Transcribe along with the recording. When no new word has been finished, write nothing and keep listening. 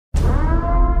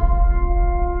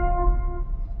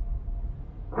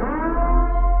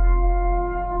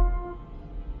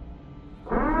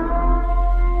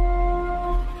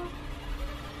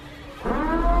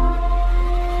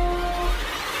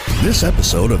This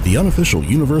episode of the Unofficial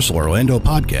Universal Orlando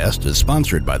podcast is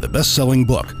sponsored by the best-selling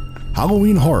book,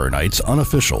 Halloween Horror Nights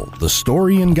Unofficial, The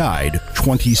Story and Guide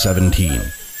 2017.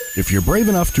 If you're brave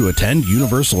enough to attend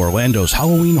Universal Orlando's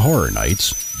Halloween Horror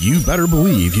Nights, you better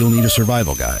believe you'll need a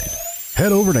survival guide.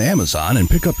 Head over to Amazon and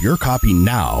pick up your copy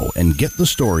now and get the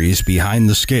stories behind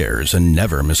the scares and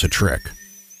never miss a trick.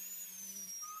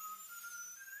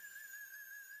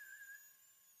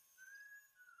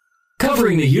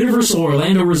 Covering the Universal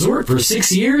Orlando Resort for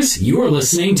 6 years, you are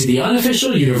listening to the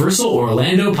Unofficial Universal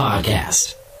Orlando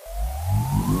podcast.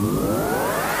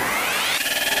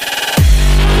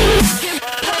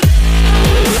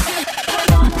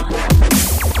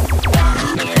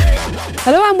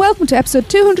 Hello and welcome to episode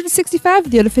 265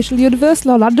 of the Unofficial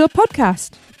Universal Orlando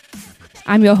podcast.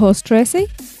 I'm your host Tracy,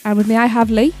 and with me I have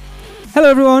Lee.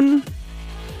 Hello everyone.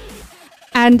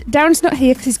 And Darren's not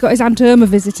here because he's got his Aunt Irma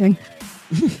visiting.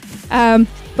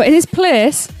 But in his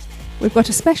place, we've got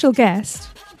a special guest.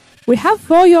 We have,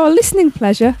 for your listening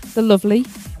pleasure, the lovely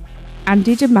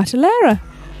Andy DeMattalera.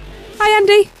 Hi,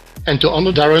 Andy. And to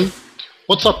honor Darren,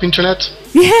 what's up, Internet?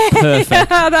 Yeah, Perfect.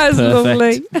 that was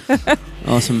lovely.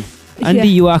 Awesome. Andy,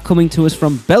 you are coming to us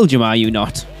from Belgium, are you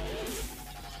not?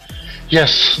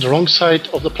 Yes, the wrong side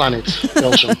of the planet,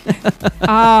 Belgium.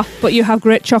 But you have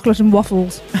great chocolate and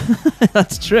waffles.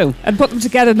 That's true. And put them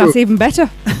together and that's even better.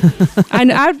 And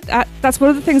that's one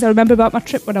of the things I remember about my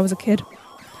trip when I was a kid.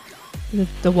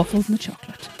 The waffles and the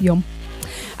chocolate. Yum.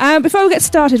 Before we get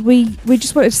started, we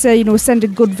just wanted to say, we're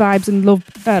sending good vibes and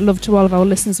love to all of our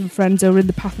listeners and friends who are in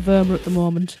the path of Irma at the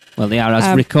moment. Well, they are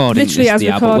as recording literally this, as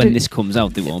recorded. But when this comes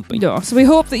out, they won't be. No, so we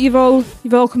hope that you've all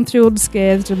come through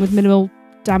unscathed and with minimal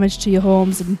damage to your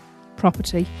homes and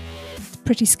property. It's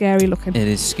pretty scary looking. It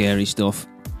is scary stuff.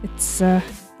 It's,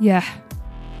 yeah.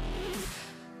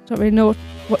 Don't really know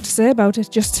what to say about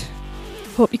it. Just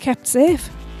hope you kept safe.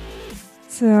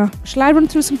 So, shall I run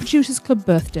through some Producers Club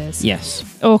birthdays? Yes.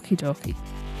 Okie dokie.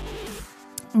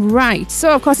 Right,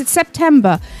 so of course it's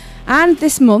September, and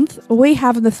this month we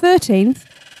have on the 13th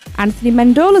Anthony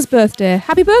Mendola's birthday.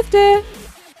 Happy birthday!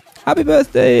 Happy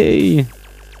birthday!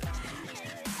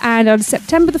 And on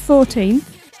September the 14th,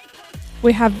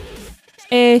 we have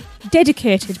a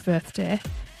dedicated birthday.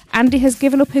 Andy has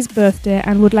given up his birthday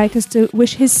and would like us to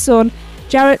wish his son,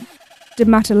 Jarrett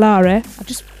DeMattalera. I've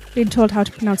just been told how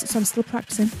to pronounce it, so I'm still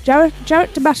practicing. Jarrett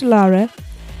DeMattalera.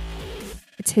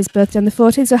 It's his birthday on the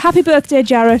 14th, so happy birthday,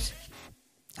 Jarrett.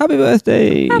 Happy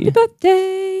birthday! Happy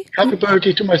birthday! Happy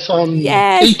birthday to my son.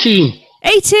 Yes. 18.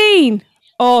 18!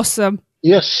 Awesome.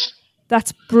 Yes.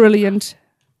 That's brilliant.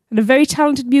 And a very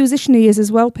talented musician he is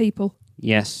as well, people.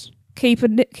 Yes. Keep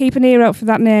an ear out for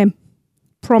that name.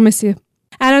 Promise you.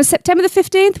 And on September the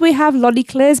 15th, we have Lonnie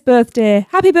Clay's birthday.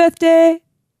 Happy birthday!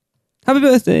 Happy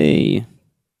birthday!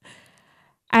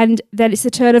 And then it's the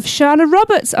turn of Shana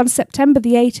Roberts on September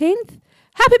the 18th.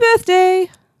 Happy birthday!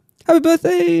 Happy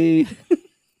birthday!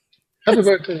 Happy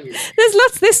birthday. There's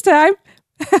lots this time.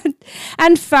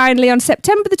 And finally, on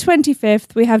September the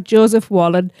 25th, we have Joseph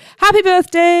Wallen. Happy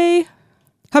birthday!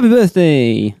 Happy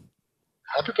birthday!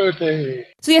 Happy birthday.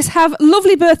 So yes, have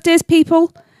lovely birthdays,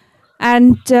 people.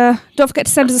 And don't forget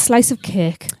to send us a slice of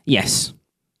cake. Yes.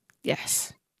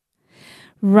 Yes.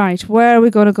 Right, where are we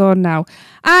going to go now?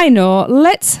 I know,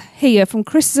 let's hear from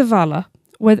Chris Zavala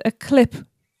with a clip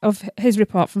of his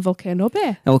report from Volcano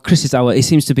Bay. Well, Chris he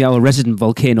seems to be our resident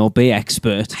Volcano Bay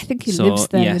expert. I think he lives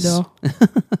there, yes.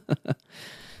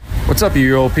 What's up,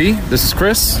 UOP? This is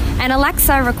Chris. And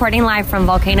Alexa recording live from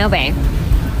Volcano Bay.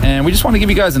 And we just want to give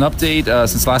you guys an update.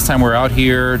 Since last time we were out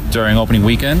here during opening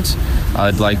weekend,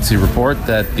 I'd like to report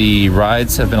that the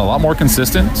rides have been a lot more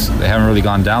consistent. They haven't really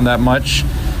gone down that much.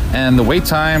 And the wait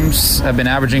times have been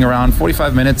averaging around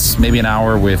 45 minutes, maybe an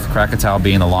hour, with Krakatoa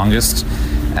being the longest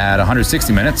at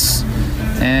 160 minutes.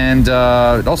 And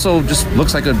it also just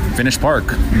looks like a finished park.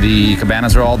 The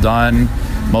cabanas are all done.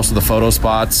 Most of the photo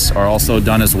spots are also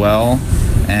done as well.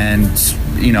 And,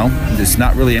 there's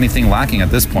not really anything lacking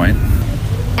at this point.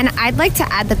 And I'd like to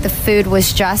add that the food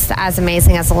was just as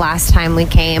amazing as the last time we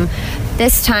came.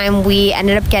 This time we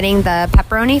ended up getting the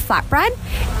pepperoni flatbread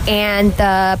and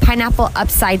the pineapple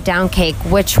upside down cake,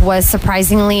 which was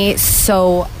surprisingly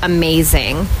so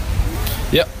amazing.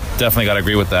 Yep, definitely got to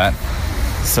agree with that.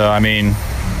 So, in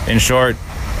short,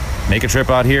 make a trip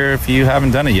out here if you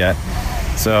haven't done it yet.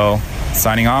 So,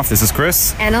 signing off, this is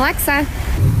Chris. And Alexa.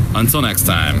 Until next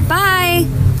time. Bye.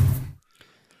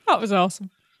 That was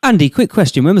awesome. Andy, quick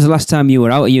question. When was the last time you were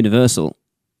out at Universal?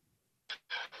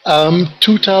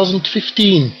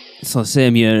 2015. So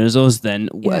same year as us then.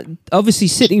 Yeah. Well, obviously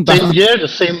sitting back... Same year, the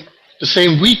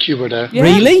same week you were there. Yeah.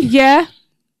 Really? Yeah.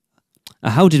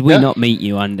 How did we not meet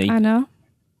you, Andy? I know.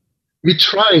 We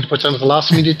tried, but at the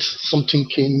last minute, something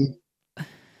came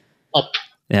up.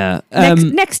 Yeah.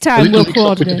 Next time we'll mix up with the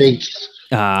coordinate. dates.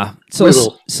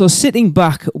 So sitting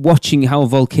back watching how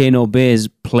Volcano Bay is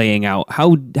playing out,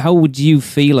 how would you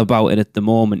feel about it at the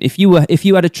moment? If you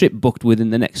had a trip booked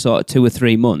within the next sort of 2 or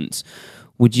 3 months,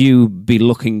 would you be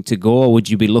looking to go, or would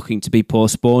you be looking to be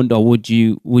postponed, or would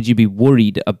you be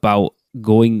worried about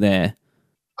going there?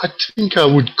 I think I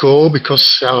would go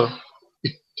because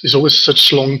it is always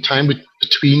such a long time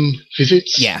between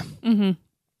visits. Yeah. Mm-hmm.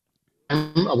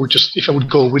 I would just, if I would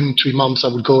go within 3 months, I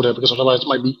would go there because otherwise it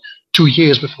might be 2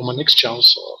 years before my next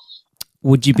chance. So.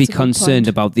 Would you be That's a good concerned point.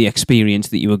 about the experience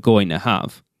that you were going to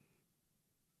have?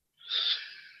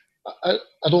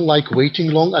 I don't like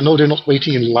waiting long. I know they're not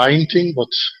waiting in line thing, but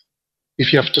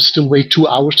if you have to still wait 2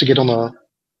 hours to get on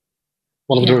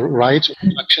one of the rides or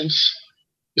attractions,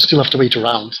 you still have to wait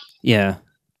around. Yeah.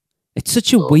 It's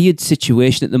such a weird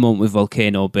situation at the moment with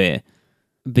Volcano Bay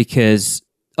because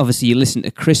obviously you listen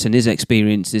to Chris and his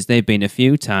experiences, they've been a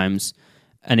few times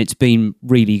and it's been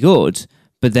really good.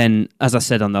 But then, as I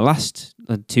said on the last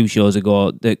 2 shows ago,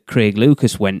 that Craig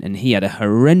Lucas went and he had a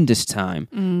horrendous time.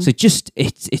 So just,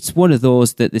 it's one of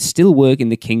those that they're still working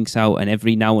the kinks out, and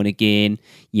every now and again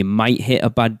you might hit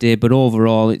a bad day, but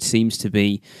overall it seems to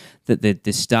be that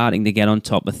they're starting to get on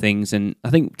top of things. And I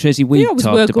think, Tracy, we always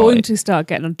talked were about going it to start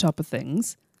getting on top of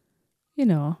things. You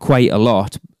know. quite a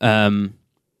lot. They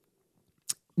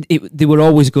were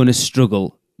always going to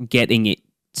struggle getting it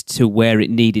to where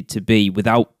it needed to be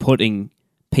without putting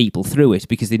people through it,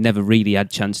 because they never really had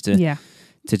chance to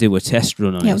do a test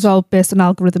run on it. Yeah, it was all based on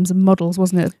algorithms and models,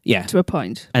 wasn't it? Yeah. To a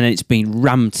point. And then it's been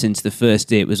rammed since the first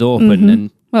day it was open. And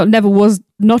Well, it never was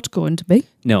not going to be.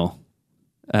 no,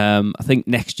 I think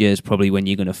next year is probably when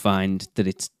you're going to find that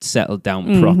it's settled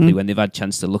down properly, when they've had a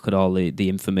chance to look at all the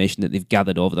information that they've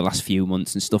gathered over the last few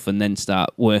months and stuff, and then start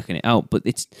working it out. But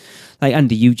it's like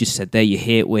Andy, you just said there, you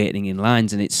hate waiting in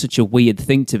lines, and it's such a weird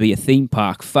thing to be a theme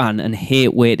park fan and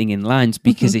hate waiting in lines,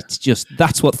 because it's just,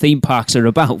 that's what theme parks are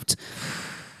about.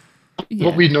 Yeah.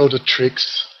 But we know the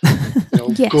tricks.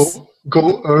 Yes.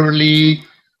 Go early, do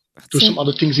That's some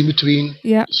other things in between,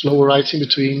 Yeah. slower rides in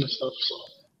between and stuff. So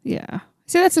Yeah.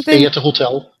 See, that's the stay thing. at the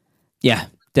hotel Yeah,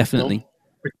 definitely.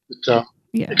 with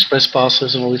Yeah. express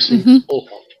passes and all these things. All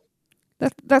fun.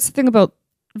 That's the thing about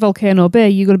Volcano Bay.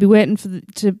 You're going to be waiting for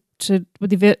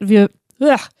with your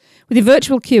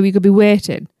virtual queue. You're going to be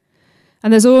waiting,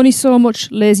 and there's only so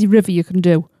much lazy river you can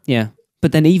do. Yeah.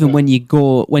 But then even when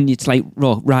it's like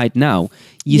ride now,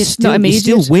 you're It's not still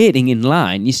immediate. waiting in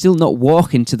line. You're still not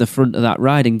walking to the front of that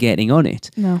ride and getting on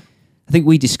it. No. I think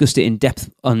we discussed it in depth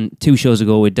on 2 shows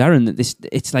ago with Darren, that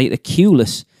it's like the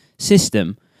queueless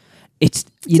system. It's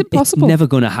impossible. It's never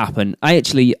going to happen. I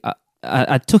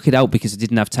took it out because I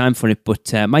didn't have time for it,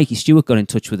 but Mikey Stewart got in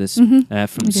touch with us from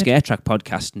the Scare Track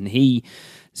podcast, and he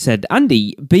said,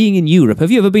 Andy, being in Europe,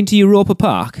 have you ever been to Europa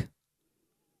Park?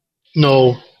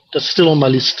 No, that's still on my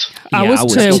list. I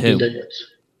was too. Not been there yet.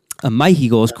 And Mikey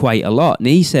goes quite a lot, and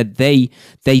he said they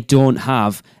don't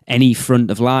have any front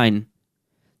of line.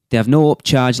 They have no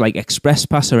upcharge like Express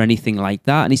Pass or anything like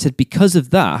that. And he said because of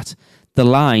that, the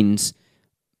lines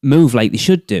move like they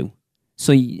should do.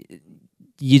 So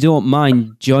you don't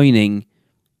mind joining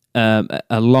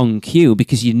a long queue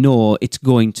because you know it's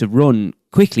going to run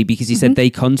quickly, because he said they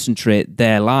concentrate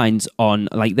their lines on,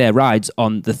 like their rides,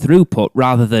 on the throughput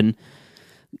rather than,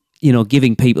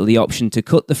 giving people the option to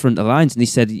cut the front of lines. And he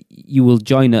said you will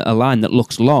join a line that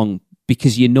looks long,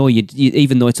 because you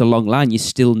even though it's a long line, you're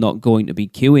still not going to be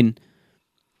queuing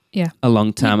a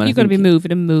long time. You're going to be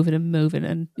moving and moving and moving.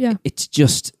 And it's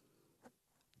just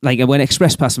like when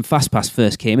Express Pass and Fast Pass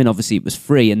first came in, obviously it was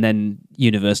free, and then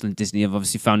Universal and Disney have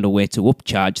obviously found a way to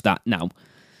upcharge that now.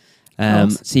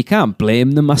 So you can't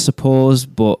blame them, I suppose,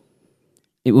 but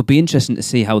it would be interesting to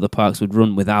see how the parks would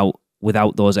run without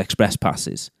those Express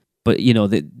Passes. But I don't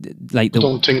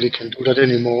think they can do that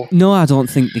anymore. No, I don't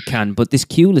think they can. But this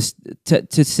queueless,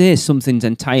 to say something's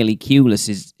entirely queueless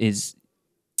is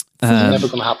Never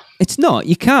going to happen. It's not.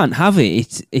 You can't have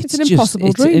it. It's an just,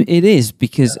 impossible dream. It is,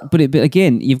 because, but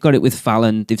again, you've got it with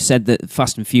Fallon. They've said that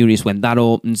Fast and Furious, when that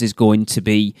opens, is going to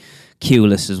be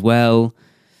queueless as well.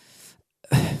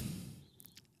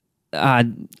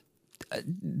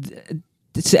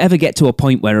 To ever get to a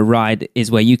point where a ride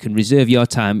is where you can reserve your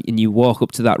time and you walk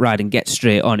up to that ride and get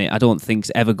straight on it, I don't think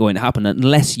it's ever going to happen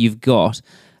unless you've got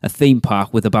a theme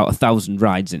park with about 1,000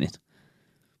 rides in it.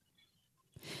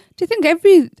 do you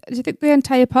think the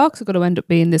entire parks are going to end up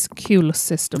being this queueless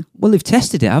system? Well, they've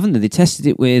tested it, haven't they? They tested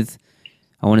it with,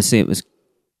 I want to say it was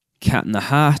Cat in the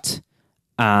Hat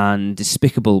and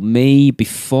Despicable Me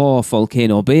before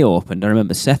Volcano Bay opened. I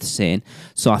remember Seth saying.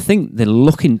 So I think they're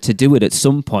looking to do it at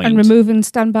some point. And removing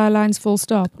standby lines full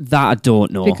stop. That I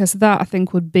don't know. Because that, I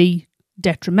think, would be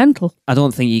detrimental. I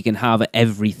don't think you can have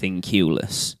everything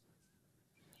queueless.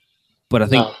 But I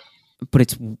think,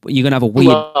 but you're going to have a weird...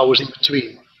 2 hours in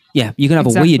between. Yeah, you're going to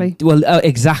have a weird... Well,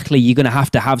 exactly. You're going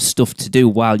to have stuff to do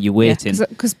while you're waiting.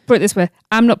 Because put it this way,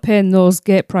 I'm not paying those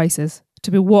gate prices to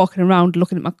be walking around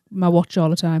looking at my watch all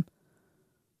the time.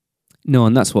 No,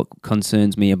 and that's what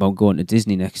concerns me about going to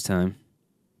Disney next time.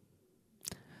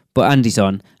 But Andy's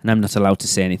on, and I'm not allowed to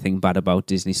say anything bad about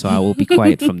Disney, so I will be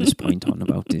quiet from this point on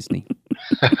about Disney.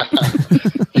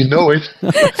 You know it.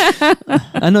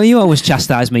 I know you always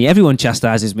chastise me. Everyone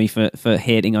chastises me for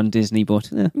hating on Disney,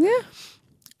 but... Yeah,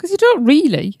 because you don't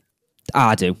really.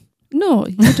 I do. No,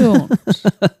 you don't.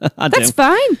 That's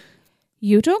fine.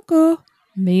 You don't go.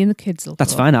 Me and the kids will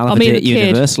That's go. fine. I'll have a day at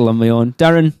Universal on my own.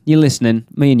 Darren, you're listening.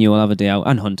 Me and you will have a day out.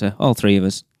 And Hunter. All three of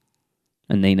us.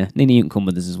 And Nina. Nina, you can come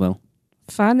with us as well.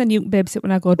 Fine, then you can babysit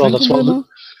when I go drinking.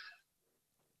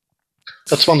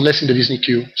 That's one less in the Disney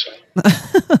queue. So.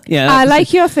 Yeah, I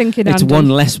like your thinking, It's Andy. one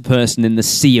less person in the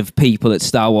sea of people at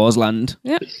Star Wars Land.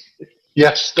 Yeah.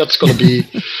 Yes, that's going to be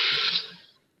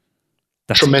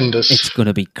tremendous. It's going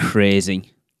to be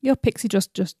crazy. Your pixie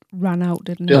just ran out,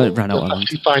 didn't it? No, it ran out. I'll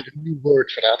actually find a new word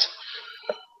for that.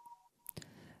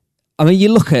 I mean,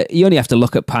 you only have to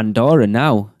look at Pandora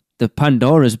now. The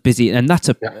Pandora's busy, and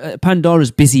that's Pandora's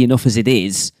busy enough as it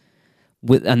is,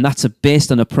 and that's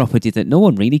based on a property that no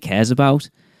one really cares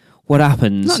about. What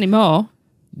happens? Not anymore.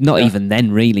 Not even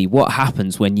then, really. What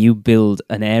happens when you build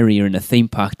an area in a theme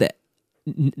park that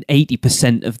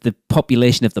 80% of the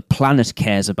population of the planet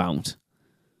cares about?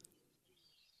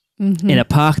 Mm-hmm. In a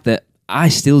park that I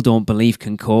still don't believe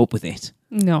can cope with it.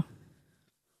 No.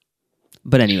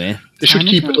 But anyway. They should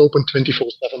keep it open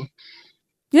 24/7.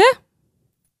 Yeah.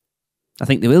 I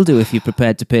think they will do if you're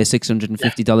prepared to pay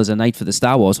 $650 a night for the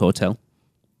Star Wars hotel.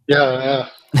 Yeah.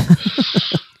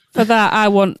 For that, I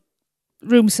want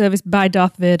room service by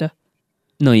Darth Vader.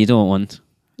 No, you don't want.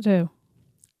 I do.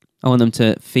 I want them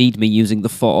to feed me using the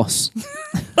Force.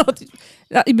 You want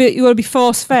to be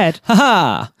force fed?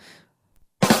 Ha-ha!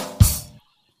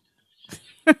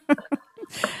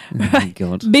 Oh,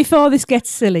 God. Before this gets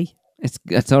silly,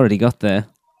 It's already got there.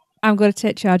 I'm going to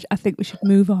take charge. I think we should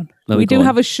move on. No, we do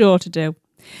have a show to do.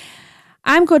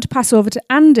 I'm going to pass over to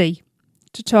Andy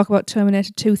to talk about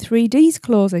Terminator 2 3D's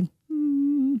closing.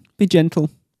 Be gentle.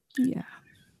 Yeah.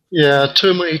 Yeah,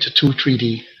 Terminator 2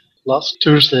 3D. Last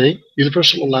Thursday,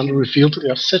 Universal Orlando revealed that they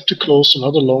are set to close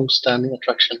another long-standing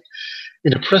attraction.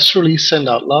 In a press release sent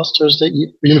out last Thursday,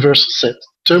 Universal said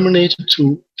Terminator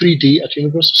 2 3D at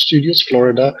Universal Studios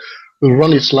Florida will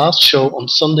run its last show on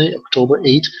Sunday, October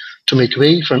 8, to make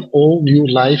way for an all-new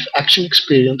live action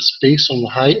experience based on the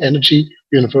high-energy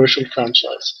Universal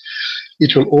franchise.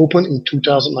 It will open in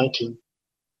 2019.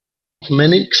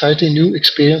 Many exciting new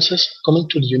experiences coming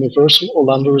to the Universal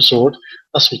Orlando Resort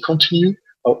as we continue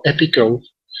our epic growth.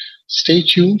 Stay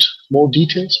tuned, more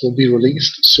details will be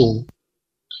released soon.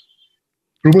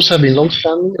 Rumors have been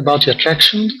long-standing about the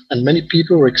attraction, and many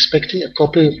people were expecting a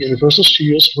copy of Universal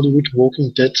Studios Hollywood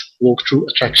Walking Dead walkthrough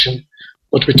attraction.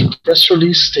 But with the press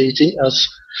release stating as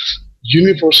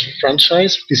Universal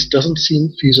franchise, this doesn't seem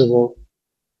feasible.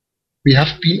 We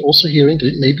have been also hearing that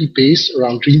it may be based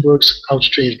around DreamWorks' How to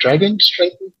Train Your Dragon,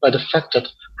 strengthened by the fact that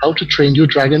How to Train Your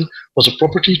Dragon was a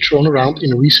property thrown around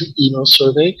in a recent email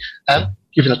survey, and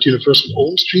given that Universal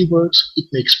owns DreamWorks, it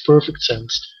makes perfect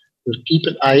sense. We'll keep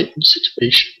an eye on the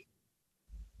situation.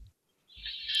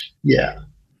 Yeah.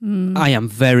 I am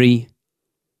very,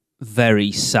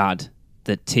 very sad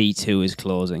that T2 is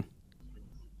closing.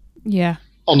 Yeah.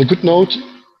 On a good note,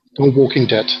 no Walking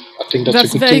Dead. I think that's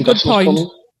a good very thing. good That's not point. coming.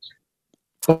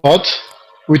 But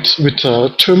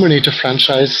with Terminator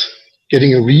franchise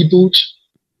getting a reboot,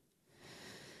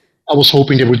 I was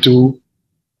hoping they would do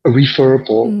a refurb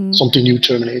or something new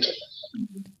Terminator.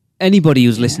 Anybody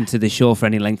who's listened to the show for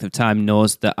any length of time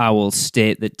knows that I will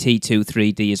state that T2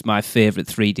 3D is my favourite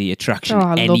 3D attraction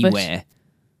I love anywhere. it.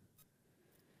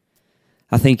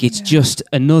 I think it's just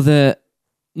another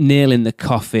nail in the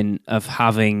coffin of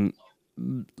having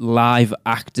live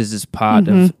actors as part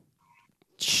of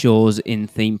shows in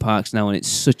theme parks now, and it's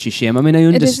such a shame. I mean, I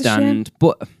understand,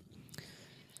 but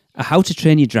a How to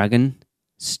Train Your Dragon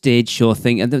stage show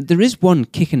thing, and there is one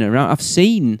kicking around. I've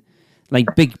seen like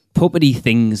big puppety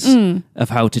things of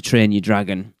How to Train Your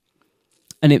Dragon,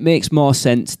 and it makes more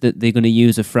sense that they're going to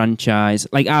use a franchise.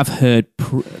 Like I've heard,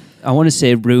 I want to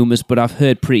say rumours, but I've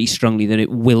heard pretty strongly that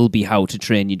it will be How to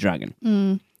Train Your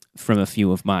Dragon from a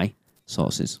few of my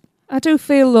sources. I do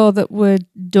feel, though, that we're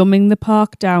dumbing the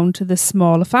park down to the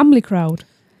smaller family crowd.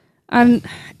 And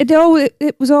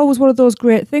it was always one of those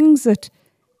great things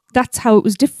that's how it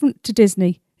was different to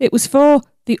Disney. It was for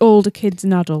the older kids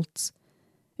and adults.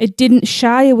 It didn't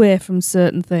shy away from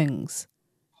certain things.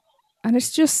 And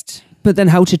it's just... But then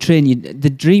How to Train You... The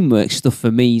DreamWorks stuff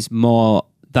for me is more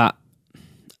that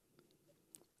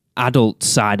adult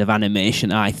side of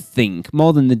animation, I think,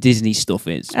 more than the Disney stuff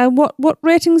is. And what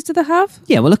ratings do they have?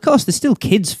 Yeah, well, of course, they're still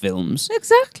kids' films.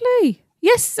 Exactly.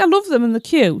 Yes, I love them and they're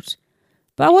cute.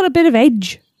 But I want a bit of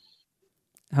edge.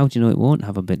 How do you know it won't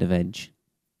have a bit of edge?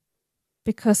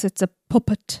 Because it's a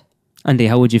puppet. Andy,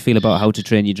 how would you feel about How to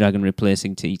Train Your Dragon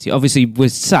replacing T2? Obviously, we're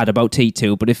sad about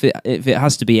T2, but if it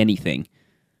has to be anything,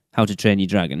 How to Train Your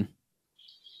Dragon.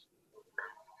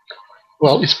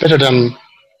 Well, it's better than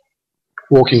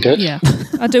Walking Dead. Yeah,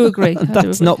 I do agree.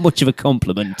 That's not much of a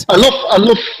compliment. I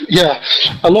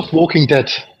love Walking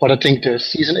Dead, but I think the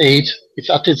season 8, it's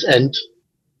at its end.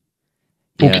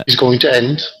 Book is going to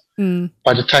end.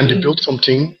 By the time they build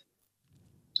something,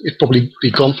 it'd probably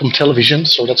be gone from television,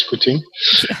 so that's a good thing.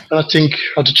 And I think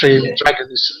How to Train Your Dragon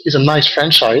is a nice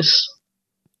franchise,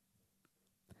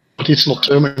 but it's not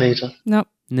Terminator. No,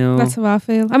 that's how I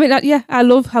feel. I mean, I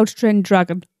love How to Train Your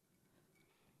Dragon.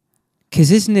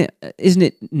 Because isn't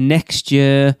it next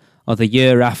year or the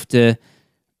year after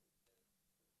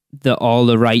that all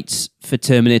the rights for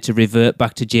Terminator revert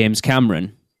back to James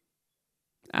Cameron?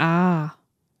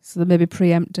 So they may be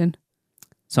preempting.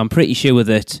 So I'm pretty sure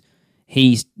that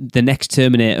the next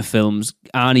Terminator films,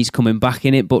 Arnie's coming back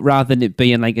in it, but rather than it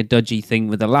being like a dodgy thing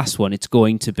with the last one, it's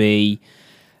going to be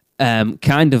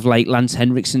kind of like Lance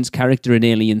Henriksen's character in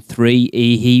Alien 3.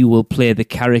 He will play the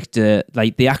character,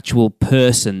 like the actual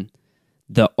person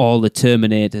that all the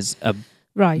Terminators are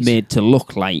made to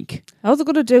look like. How's they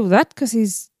going to do that? Because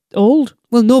he's old.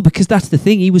 Well, no, because that's the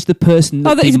thing. He was the person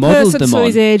that they modelled them on. So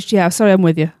he's aged. Yeah, sorry, I'm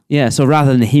with you. Yeah, so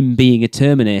rather than him being a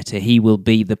Terminator, he will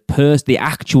be the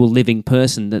actual living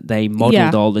person that they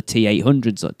modelled all the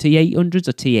T-800s or T-800s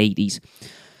or T-80s.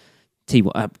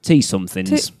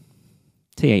 T-somethings.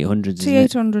 T-800s,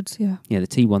 T-800s, yeah. Yeah, the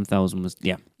T-1000 was,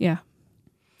 yeah. Yeah.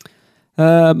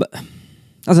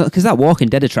 Because that Walking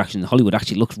Dead attraction in Hollywood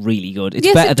actually looks really good. It's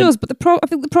better it does, but I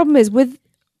think the problem is with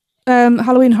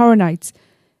Halloween Horror Nights,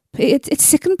 it's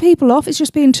sickened people off. It's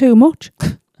just being too much.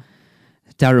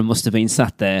 Darren must have been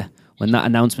sat there when that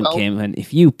announcement came, and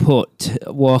if you put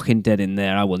Walking Dead in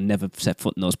there, I will never set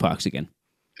foot in those parks again.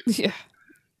 Yeah.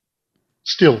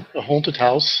 Still, a haunted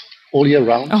house all year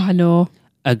round. Oh, I know.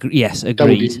 Yes, agreed. That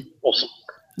would be awesome.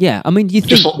 Yeah, I mean, you think...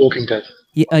 Just not Walking Dead.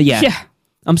 Yeah.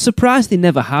 I'm surprised they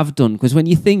never have done, because when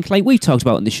you think, like we talked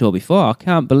about on the show before, I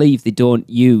can't believe they don't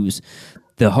use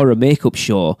the horror makeup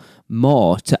show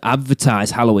more to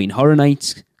advertise Halloween Horror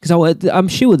Nights. Because I'm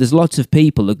sure there's lots of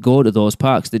people that go to those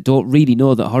parks that don't really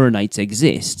know that Horror Nights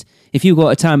exist. If you've got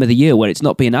a time of the year where it's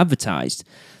not being advertised,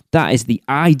 that is the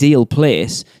ideal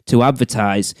place to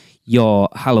advertise your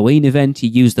Halloween event. You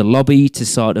use the lobby to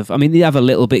sort of... I mean, they have a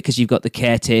little bit because you've got the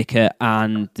caretaker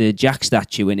and the Jack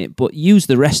statue in it, but use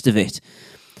the rest of it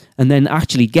and then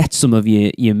actually get some of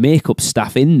your makeup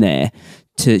staff in there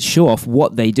to show off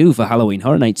what they do for Halloween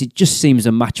Horror Nights. It just seems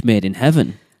a match made in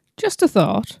heaven. Just a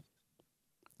thought.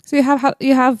 So you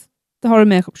have the horror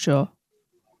makeup show,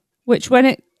 which when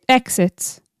it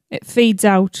exits, it feeds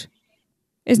out.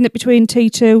 Isn't it between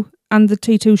T2 and the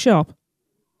T2 shop?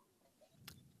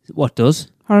 What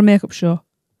does? Horror makeup show.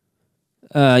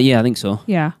 Yeah, I think so.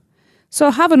 Yeah.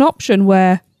 So have an option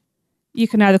where you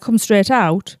can either come straight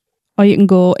out or you can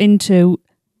go into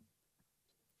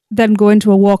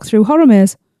a walk-through horror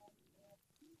maze.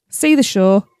 See the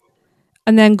show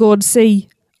and then go and see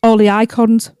all the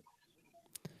icons.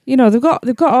 You know, they've got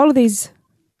all of these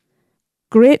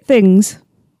great things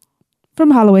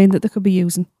from Halloween that they could be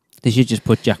using. They should just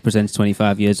put Jack Presents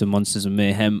 25 Years of Monsters and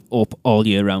Mayhem up all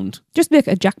year round. Just make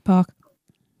it a Jack Park.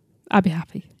 I'd be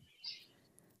happy.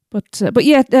 But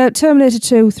yeah, Terminator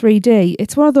 2 3D,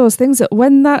 it's one of those things that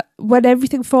when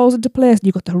everything falls into place and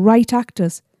you've got the right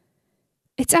actors,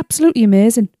 it's absolutely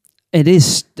amazing. It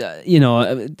is,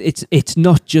 it's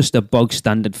not just a bog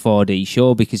standard 4D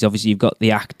show, because obviously you've got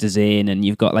the actors in and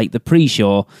you've got like the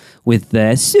pre-show with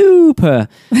their super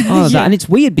all of that, and it's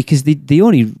weird because they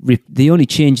only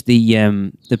changed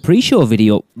the pre-show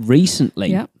video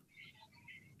recently.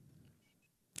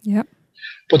 Yep.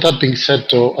 But that being said,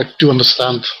 though, I do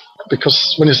understand,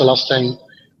 because when is the last time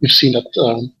you've seen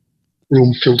that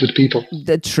room filled with people?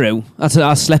 True.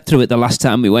 I slept through it the last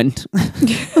time we went.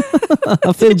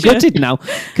 I feel gutted now,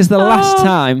 because the last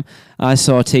time I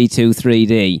saw T2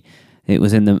 3D, It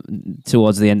was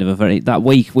towards the end of that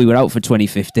week. We were out for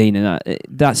 2015, and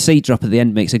that seat drop at the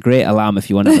end makes a great alarm if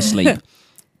you want to have a sleep.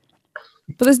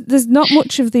 But there's not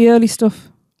much of the early stuff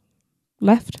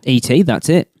left. E.T., that's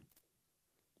it.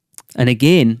 And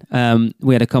again,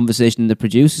 we had a conversation in the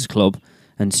Producers Club,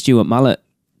 and Stuart Mallet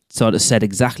sort of said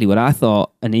exactly what I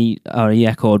thought, and he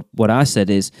echoed what I said.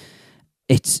 Is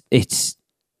it's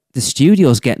the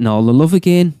studio's getting all the love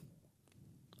again.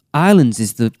 Islands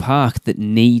is the park that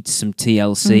needs some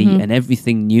TLC and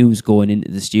everything new's going into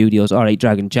the studios. All right,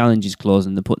 Dragon Challenge is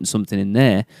closing, they're putting something in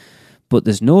there, but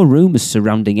there's no rumours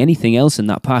surrounding anything else in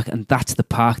that park, and that's the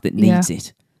park that needs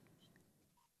it.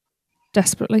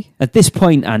 Desperately. At this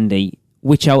point, Andy,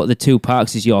 which out of the two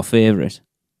parks is your favourite?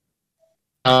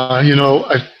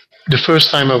 The first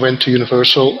time I went to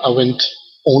Universal, I went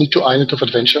only to Island of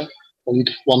Adventure, only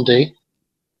one day.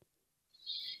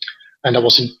 And that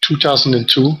was in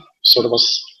 2002, so that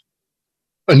was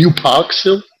a new park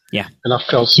still. Yeah. And I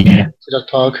felt so bad for that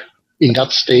park in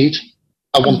that state.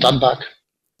 I want that back.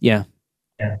 Yeah.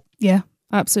 Yeah,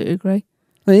 absolutely agree.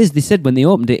 Well, it is. They said when they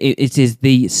opened it, it is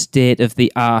the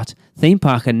state-of-the-art theme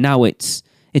park, and now it's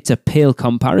a pale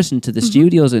comparison to the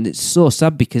studios, and it's so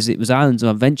sad because it was Islands of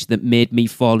Adventure that made me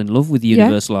fall in love with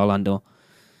Universal Orlando.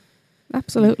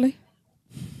 Absolutely.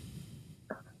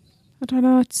 I don't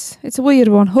know. It's a weird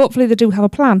one. Hopefully they do have a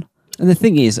plan. And the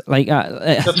thing is,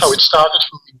 that's how it started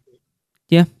for me.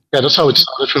 Yeah, that's how it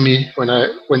started for me when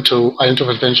I went to Island of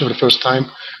Adventure for the first time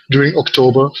during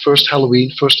October, first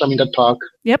Halloween, first time in that park.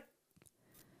 Yep.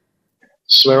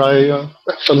 That's where I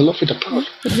fell in love with that park.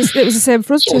 It was the same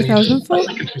for us, 2004.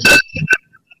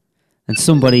 And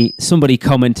somebody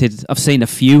commented, I've seen a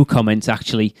few comments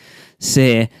actually,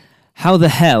 say, how the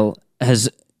hell has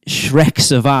Shrek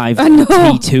survived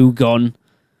T2 gone?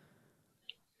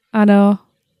 I know.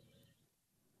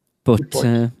 But,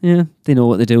 they know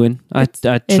what they're doing. I trust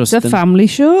them. It's a family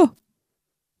show.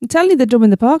 I'm telling you, they're dumbing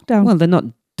the park down. Well, they're not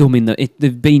dumbing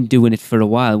they've been doing it for a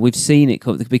while. We've seen it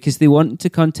because they want to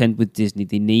contend with Disney.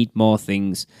 They need more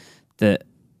things that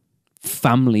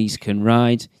families can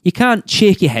ride. You can't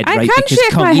shake your head, I right? can't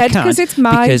shake my head because it's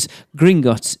mine. Because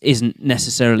Gringotts isn't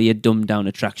necessarily a dumbed down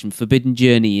attraction. Forbidden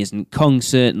Journey isn't. Kong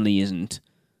certainly isn't.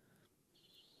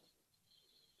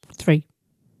 3.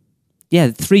 Yeah,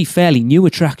 3 fairly new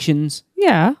attractions.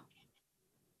 Yeah.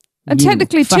 And New.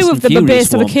 technically Fast 2 and of them are Furious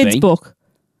based on a won't kid's be. book.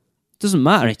 Doesn't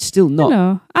matter. It's still not.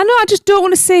 I know. I just don't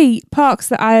want to see parks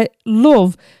that I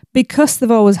love because they've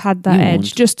always had that edge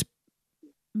won't. just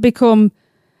become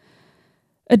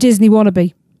a Disney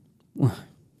wannabe.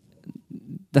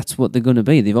 That's what they're going to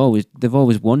be. They've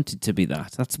always wanted to be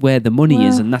that. That's where the money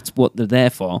is, and that's what they're there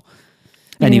for.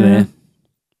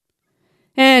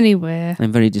 Anyway,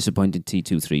 I'm very disappointed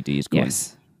T2 3D is going.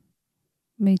 Yes,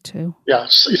 me too. Yeah,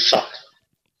 it's sad.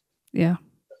 Yeah,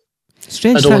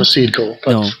 strange. I don't want to see it go,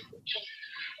 but no.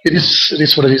 It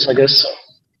is what it is, I guess.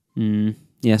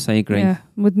 Yes, I agree. Yeah,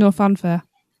 with no fanfare.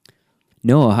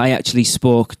 No, I actually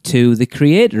spoke to the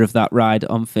creator of that ride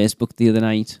on Facebook the other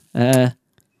night, and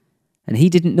he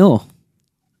didn't know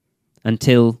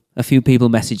until a few people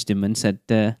messaged him and said,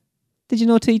 "Did you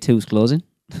know T2's closing?"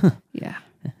 Yeah,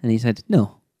 and he said,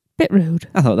 "No." Bit rude.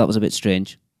 I thought that was a bit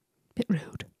strange. Bit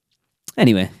rude.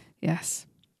 Anyway. Yes.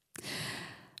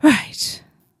 Right.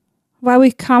 While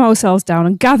we calm ourselves down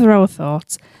and gather our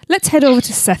thoughts, let's head over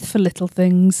to Seth for little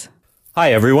things.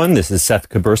 Hi everyone, this is Seth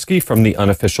Kabursky from the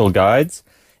Unofficial Guides,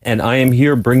 and I am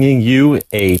here bringing you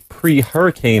a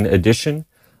pre-hurricane edition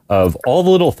of all the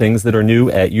little things that are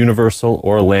new at Universal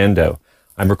Orlando.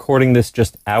 I'm recording this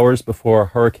just hours before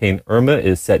Hurricane Irma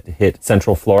is set to hit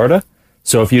Central Florida,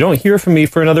 so if you don't hear from me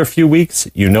for another few weeks,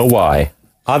 you know why.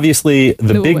 Obviously,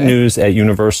 the big news at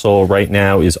Universal right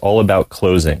now is all about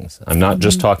closings. I'm not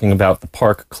just talking about the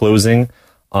park closing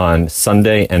on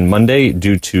Sunday and Monday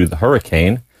due to the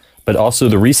hurricane, but also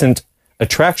the recent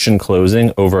attraction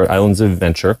closing over at Islands of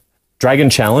Adventure. Dragon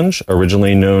Challenge,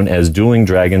 originally known as Dueling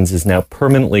Dragons, is now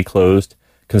permanently closed.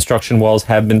 Construction walls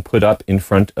have been put up in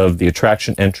front of the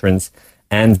attraction entrance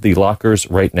and the lockers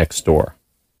right next door.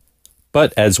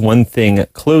 But as one thing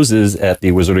closes at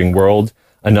the Wizarding World,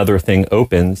 another thing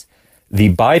opens. The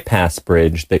bypass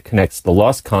bridge that connects the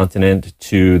Lost Continent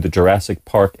to the Jurassic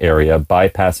Park area,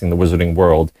 bypassing the Wizarding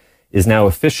World, is now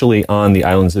officially on the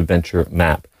Islands of Adventure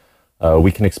map.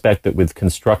 We can expect that with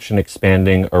construction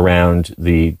expanding around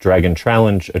the Dragon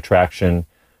Challenge attraction,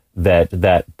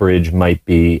 that bridge might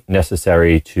be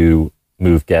necessary to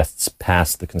move guests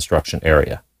past the construction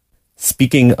area.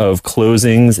 Speaking of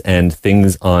closings and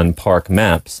things on park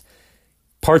maps,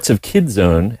 Parts of Kid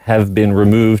Zone have been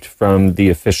removed from the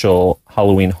official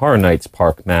Halloween Horror Nights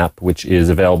park map, which is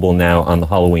available now on the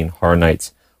Halloween Horror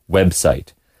Nights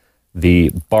website.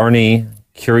 The Barney,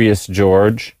 Curious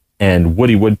George, and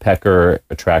Woody Woodpecker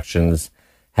attractions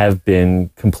have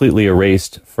been completely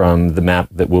erased from the map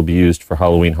that will be used for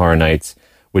Halloween Horror Nights,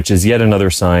 which is yet another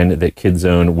sign that Kid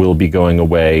Zone will be going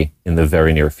away in the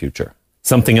very near future.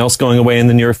 Something else going away in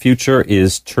the near future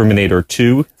is Terminator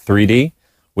 2 3D,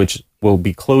 which will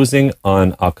be closing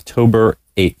on October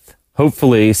 8th.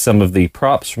 Hopefully, some of the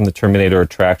props from the Terminator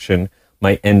attraction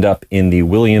might end up in the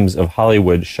Williams of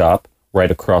Hollywood shop right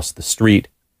across the street.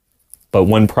 But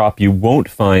one prop you won't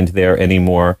find there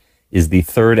anymore is the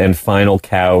third and final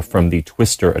cow from the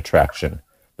Twister attraction.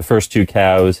 The first two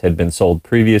cows had been sold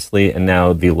previously, and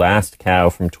now the last cow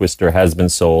from Twister has been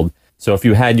sold. So if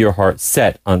you had your heart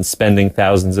set on spending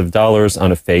thousands of dollars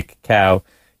on a fake cow,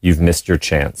 you've missed your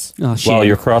chance. Oh, shit. While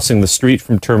you're crossing the street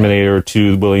from Terminator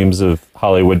to Williams of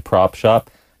Hollywood prop shop,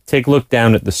 take a look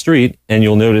down at the street and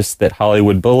you'll notice that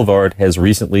Hollywood Boulevard has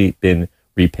recently been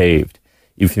repaved.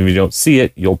 If you don't see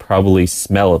it, you'll probably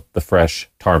smell the fresh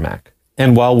tarmac.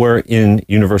 And while we're in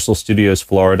Universal Studios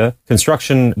Florida,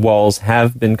 construction walls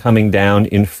have been coming down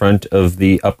in front of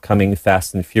the upcoming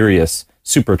Fast and Furious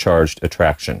supercharged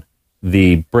attraction.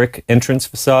 The brick entrance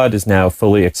facade is now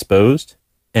fully exposed,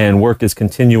 and work is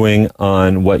continuing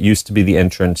on what used to be the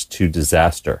entrance to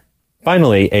Disaster.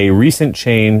 Finally, a recent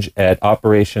change at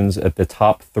operations at the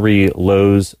top 3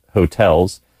 Lowe's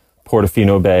hotels,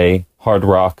 Portofino Bay, Hard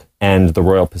Rock, and the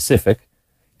Royal Pacific.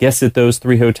 Guests at those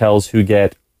 3 hotels who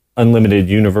get unlimited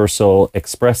Universal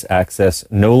Express access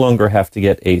no longer have to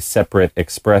get a separate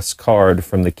Express card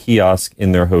from the kiosk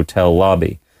in their hotel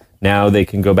lobby. Now they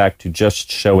can go back to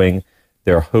just showing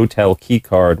their hotel key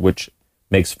card, which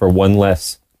makes for one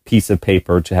less piece of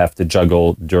paper to have to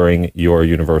juggle during your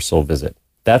Universal visit.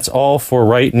 That's all for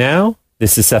right now.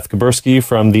 This is Seth Kuberski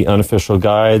from the Unofficial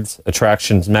Guides,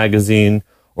 Attractions Magazine,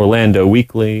 Orlando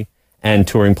Weekly, and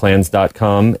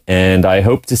touringplans.com, and I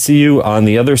hope to see you on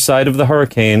the other side of the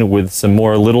hurricane with some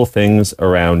more little things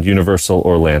around Universal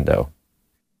Orlando.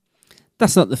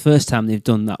 That's not the first time they've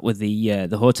done that with the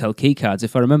hotel key cards.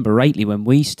 If I remember rightly, when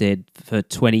we stayed for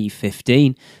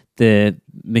 2015, the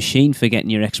machine for getting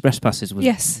your express passes was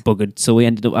buggered, so we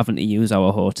ended up having to use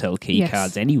our hotel key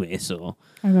cards anyway. So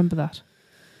I remember that.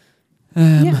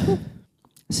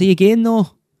 See, again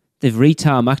though, they've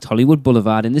re-tarmacked Hollywood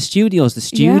Boulevard in the studios. The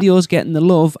studios getting the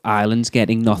love, Island's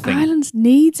getting nothing. Islands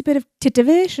needs a bit of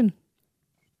titivation.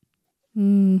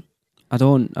 I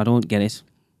don't get it.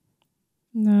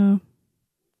 No.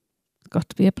 Got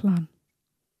to be a plan.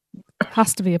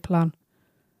 Has to be a plan.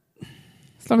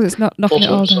 As long as it's not knocking it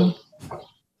all down.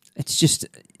 It's just,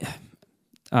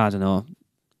 I don't know.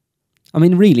 I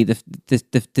mean, really,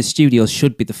 the studios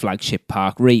should be the flagship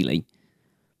park, really.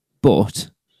 But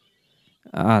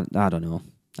I don't know.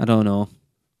 I don't know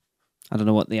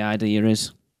what the idea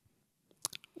is.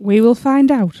 We will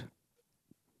find out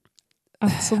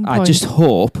at some point. I just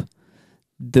hope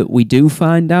that we do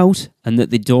find out and that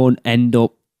they don't end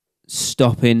up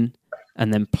stopping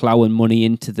and then ploughing money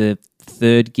into the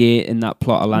third gate in that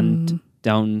plot of land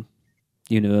down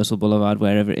Universal Boulevard,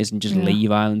 wherever it is, and just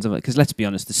leave Islands of it. Because let's be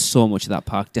honest, there's so much of that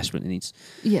park desperately needs.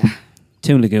 Yeah.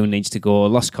 Toon Lagoon needs to go.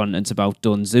 Lost Continent's about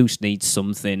done. Zeus needs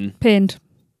something. Pained.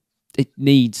 It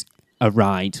needs a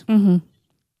ride. Mm-hmm.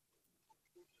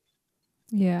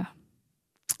 Yeah.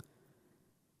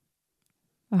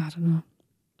 I don't know.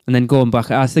 And then going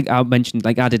back, I think I mentioned,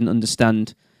 I didn't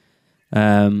understand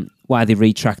why they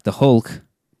retracked the Hulk.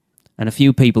 And a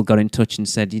few people got in touch and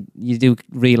said, you do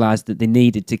realise that they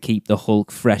needed to keep the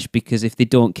Hulk fresh, because if they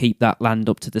don't keep that land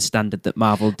up to the standard that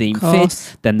Marvel deem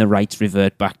fit, then the rights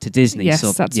revert back to Disney. Yes,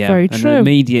 so, that's very true. And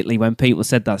immediately when people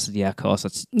said that, I said, yeah, of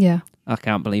course. I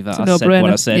can't believe that. I said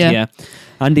what I said, yeah.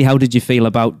 Andy, how did you feel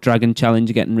about Dragon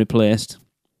Challenge getting replaced?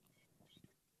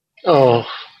 Oh,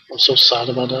 I'm so sad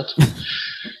about that.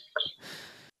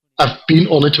 I've been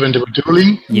on it when they were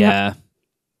dueling. Yeah.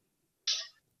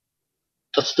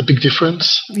 That's the big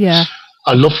difference. Yeah.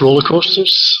 I love roller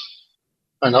coasters,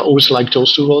 and I always like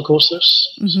those 2 roller coasters.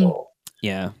 Mm-hmm. So,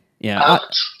 yeah.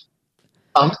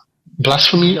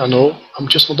 Blasphemy, I know. I'm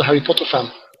just not a Harry Potter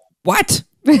fan. What?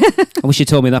 I wish you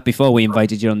told me that before we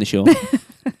invited you on the show.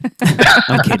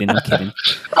 I'm kidding.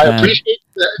 I appreciate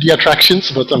the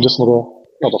attractions, but I'm just not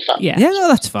a fan. Yeah, no,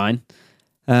 that's fine.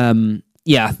 I'm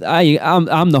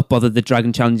not bothered the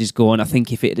Dragon Challenge is going. I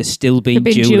think if it had still been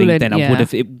dueling, then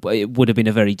it would have been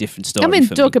a very different story. I mean,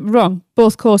 don't get me wrong,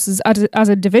 both coasters as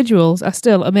individuals are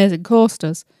still amazing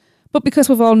coasters. But because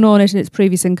we've all known it in its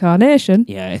previous incarnation,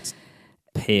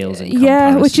 pales in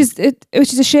Yeah, comparison.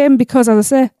 which is a shame because, as I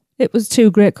say, it was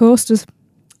 2 great coasters.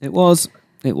 It was.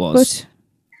 But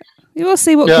you will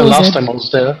see what Yeah, goes last in. time I was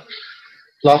there.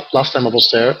 Last time I was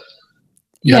there,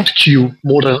 you Yeah. had to queue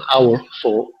more than an hour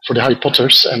for the Harry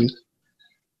Potters, and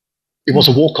it was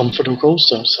a walk-on for the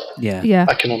coaster. So Yeah. Yeah.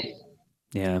 I can only.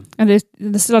 Yeah. And they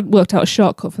still hadn't worked out a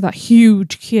shortcut for that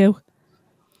huge queue.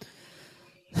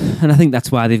 And I think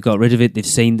that's why they've got rid of it. They've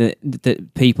seen that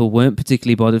people weren't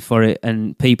particularly bothered for it,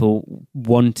 and people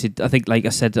wanted, I think, like I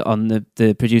said on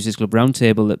the Producers Club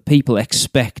Roundtable, that people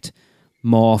expect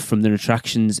more from their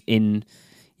attractions in,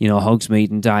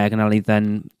 Hogsmeade and Diagon Alley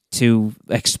than 2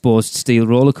 exposed steel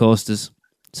roller coasters.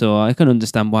 So I can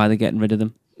understand why they're getting rid of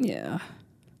them. Yeah.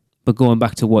 But going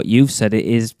back to what you've said, it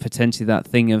is potentially that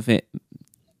thing of it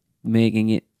making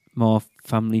it more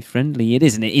family friendly. It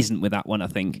isn't with that one, I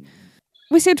think.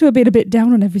 We seem to have been a bit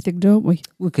down on everything, don't we?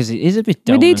 Well, because it is a bit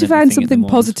down. We need to on find everything at the something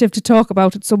moment. positive to talk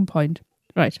about at some point.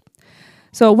 Right.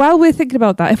 So while we're thinking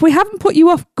about that, if we haven't put you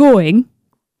off going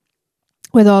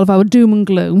with all of our doom and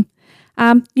gloom,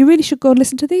 you really should go and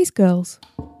listen to these girls.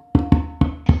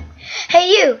 Hey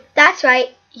you, that's right,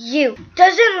 you.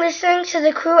 Doesn't listening to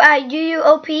the crew at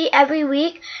UUOP every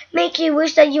week make you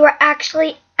wish that you were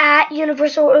actually at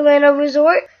Universal Orlando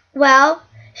Resort? Well,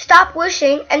 stop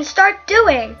wishing and start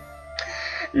doing.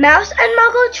 Mouse and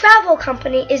Muggle Travel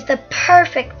Company is the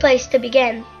perfect place to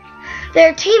begin.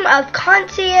 Their team of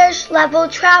concierge-level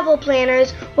travel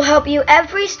planners will help you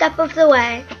every step of the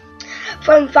way.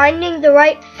 From finding the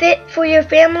right fit for your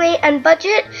family and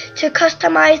budget to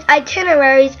customized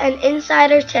itineraries and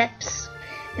insider tips.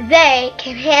 They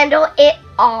can handle it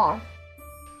all.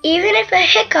 Even if a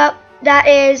hiccup that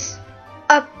is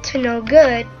up to no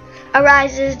good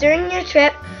arises during your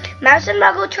trip, Mouse and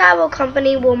Muggle Travel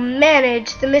Company will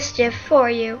manage the mischief for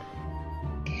you.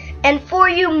 And for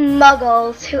you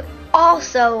muggles who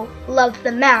also love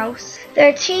the mouse,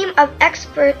 their team of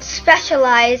experts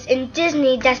specialize in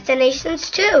Disney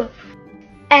destinations too.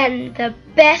 And the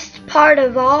best part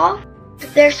of all,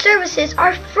 their services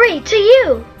are free to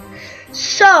you.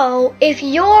 So, if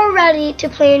you're ready to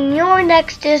plan your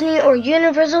next Disney or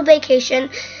Universal vacation,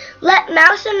 let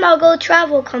Mouse and Muggle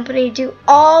Travel Company do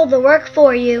all the work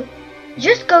for you.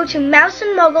 Just go to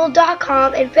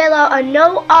mouseandmuggle.com and fill out a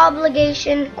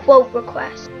no-obligation quote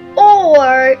request.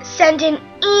 Or send an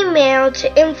email to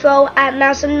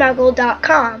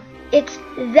info@mouseandmuggle.com. It's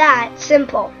that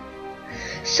simple.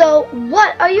 So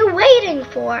what are you waiting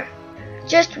for?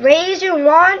 Just raise your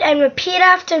wand and repeat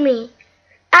after me.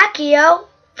 Accio,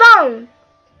 phone.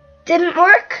 Didn't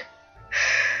work?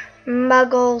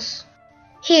 Muggles.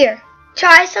 Here,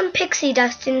 try some pixie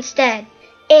dust instead.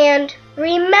 And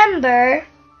remember,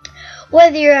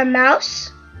 whether you're a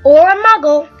mouse or a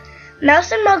muggle,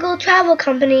 Mouse and Muggle Travel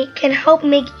Company can help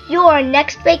make your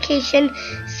next vacation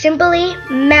simply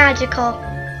magical.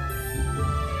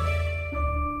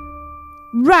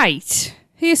 Right.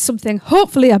 Here's something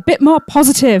hopefully a bit more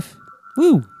positive.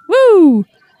 Woo. Woo!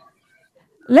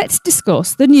 Let's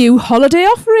discuss the new holiday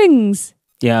offerings.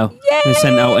 Yeah, they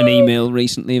sent out an email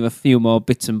recently of a few more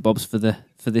bits and bobs for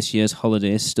this year's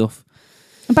holiday stuff.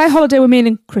 And by holiday, we're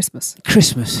meaning Christmas.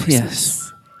 Christmas,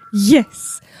 yes.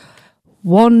 Yes.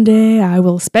 One day I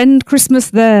will spend Christmas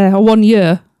there, or 1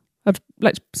 year. I'd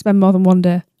like to spend more than 1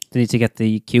 day. They need to get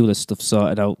the Cula stuff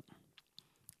sorted out.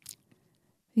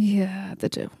 Yeah, they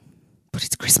do. But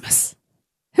it's Christmas.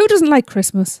 Who doesn't like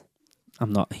Christmas?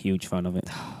 I'm not a huge fan of it.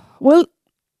 Well,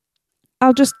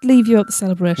 I'll just leave you at the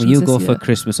celebrations. Well, you this go year. for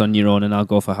Christmas on your own and I'll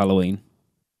go for Halloween.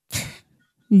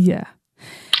 Yeah.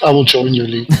 I will join you,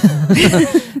 Lee.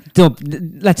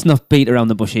 Let's not beat around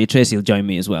the bush here. Tracy will join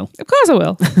me as well. Of course I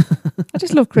will. I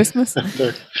just love Christmas.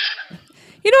 There.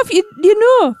 If you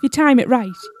time it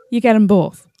right, you get them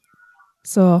both.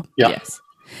 So, Yeah. yes.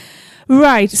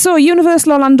 Right, so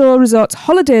Universal Orlando Resort's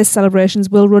holidays celebrations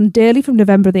will run daily from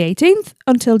November the 18th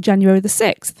until January the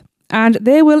 6th. And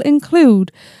they will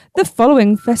include the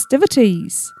following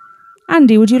festivities.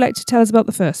 Andy, would you like to tell us about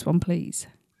the first one, please?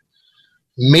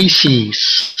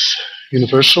 Macy's.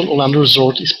 Universal Orlando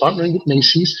Resort is partnering with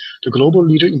Macy's, the global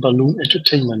leader in balloon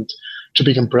entertainment, to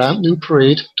bring a brand new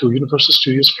parade to Universal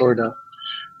Studios Florida.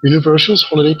 Universal's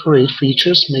holiday parade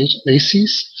features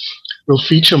Macy's will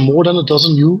feature more than a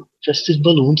dozen new festive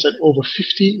balloons and over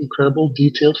 50 incredible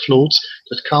detailed floats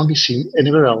that can't be seen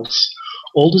anywhere else,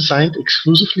 all designed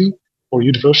exclusively for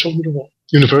Universal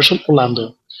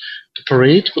Orlando. The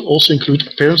parade will also include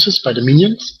appearances by the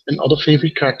Minions and other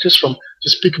favorite characters from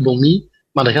Despicable Me,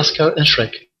 Madagascar, and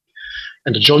Shrek,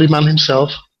 and the jolly man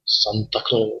himself, Santa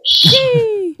Claus.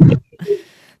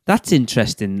 That's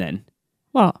interesting then.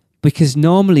 What? because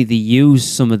normally they use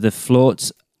some of the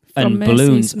floats and Macy's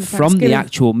balloons and from the Thanksgiving.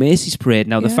 actual Macy's parade.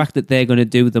 Now, the Yeah. fact that they're going to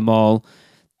do them all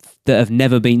that have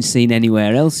never been seen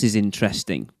anywhere else is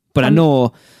interesting. But I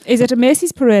know... Is it a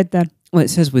Macy's parade then? Well, it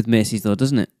says with Macy's, though,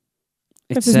 doesn't it?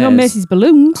 If there's no Macy's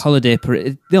balloons. Holiday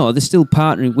parade. No, they're still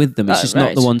partnering with them. It's Oh, just right.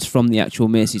 not the ones from the actual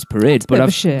Macy's parade. That's a bit of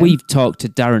a shame. We've talked to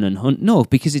Darren and Hunt. No,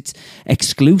 because it's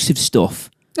exclusive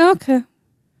stuff. Okay.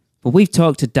 But we've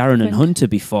talked to Darren and Hunter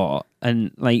before,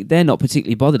 and like they're not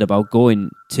particularly bothered about going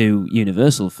to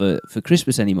Universal for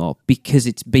Christmas anymore because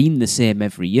it's been the same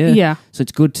every year. Yeah. So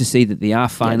it's good to see that they are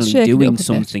finally shaking it doing up a bit.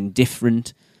 something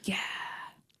different. Yeah.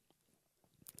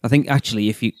 I think actually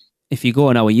if you go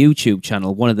on our YouTube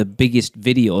channel, one of the biggest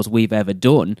videos we've ever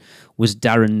done was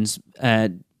Darren's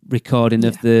recording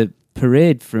of the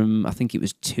parade from, I think it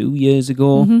was 2 years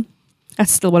ago. Mm-hmm.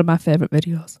 That's still one of my favourite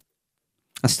videos.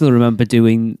 I still remember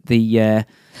doing the,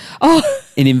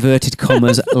 in inverted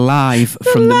commas, live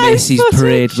from the live Macy's footage.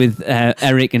 parade with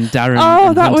Eric and Darren. Oh,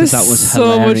 and that Hunter. was, That was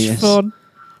so hilarious. much fun.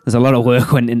 There's a lot of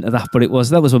work went into that, but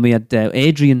that was when we had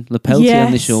Adrian Lepeltier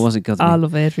on the show, wasn't it? I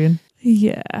love Adrian.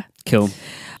 Yeah. Cool.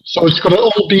 So it's gonna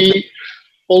all be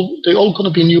they're all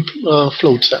gonna be new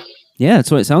floats then. Yeah,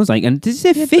 that's what it sounds like. And did you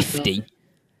say 50?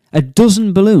 A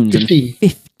dozen balloons 15.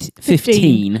 and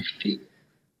 15.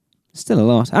 Still a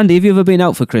lot. Andy, have you ever been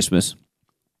out for Christmas?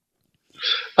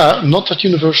 Not at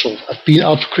Universal. I've been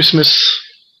out for Christmas.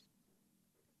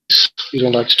 You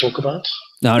don't like to talk about.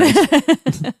 No,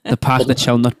 the park that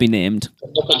shall not be named.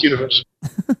 Not at Universal.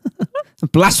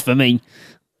 Blasphemy.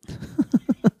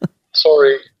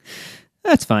 Sorry.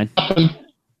 That's fine. We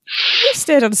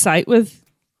stayed on site with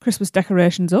Christmas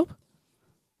decorations up.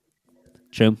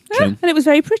 True. And it was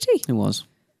very pretty. It was.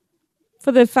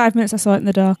 For the 5 minutes I saw it in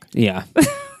the dark. Yeah.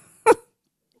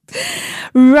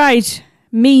 Right.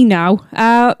 Me now.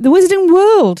 The Wizarding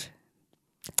World.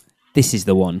 This is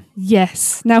the one.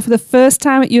 Yes. Now, for the first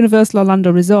time at Universal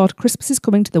Orlando Resort, Christmas is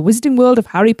coming to the Wizarding World of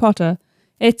Harry Potter.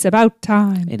 It's about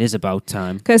time. It is about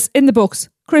time. Because in the books,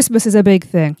 Christmas is a big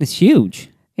thing. It's huge.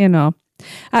 You know.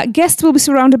 Guests will be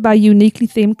surrounded by uniquely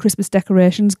themed Christmas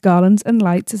decorations, garlands and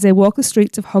lights as they walk the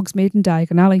streets of Hogsmeade and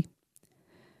Diagon Alley.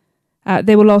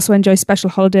 They will also enjoy special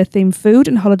holiday-themed food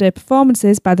and holiday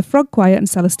performances by the Frog Choir and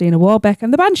Celestina Warbeck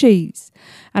and the Banshees.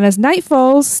 And as night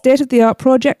falls, state-of-the-art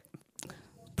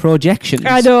projections.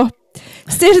 I know.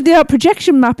 State-of-the-art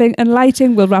projection mapping and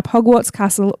lighting will wrap Hogwarts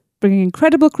Castle, bringing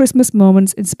incredible Christmas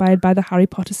moments inspired by the Harry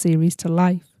Potter series to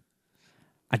life.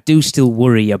 I do still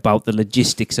worry about the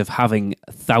logistics of having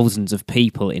thousands of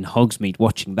people in Hogsmeade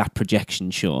watching that projection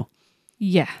show.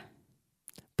 Yeah.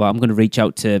 But I'm going to reach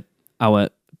out to our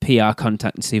PR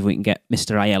contact and see if we can get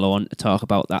Mr. Aiello on to talk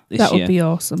about that this year. That would be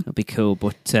awesome. That'd be cool.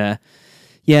 But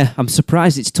yeah, I'm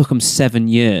surprised it's took them 7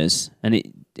 years, and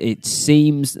it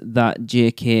seems that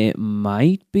JK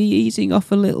might be easing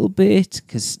off a little bit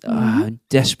because I'm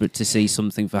desperate to see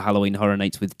something for Halloween Horror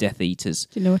Nights with Death Eaters.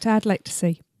 Do you know what I'd like to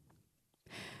see?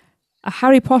 A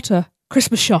Harry Potter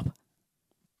Christmas shop.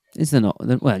 Is there not?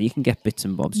 Well, you can get bits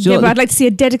and bobs. Yeah, but I'd like to see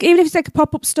even if it's like a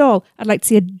pop-up stall, I'd like to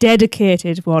see a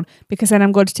dedicated one because then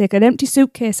I'm going to take an empty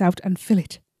suitcase out and fill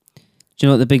it. Do you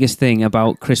know what the biggest thing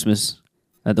about Christmas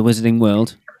at the Wizarding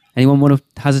World? Anyone want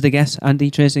to hazard a guess? Andy,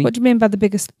 Tracy? What do you mean by the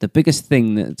biggest? The biggest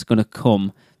thing that's going to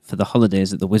come for the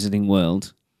holidays at the Wizarding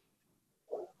World.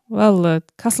 Well,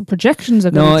 castle projections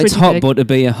are going to be it's pretty Hot big.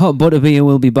 Butterbeer. Hot Butterbeer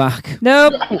will be back.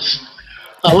 Nope.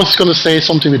 I was going to say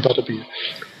something with butterbeer.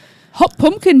 Hot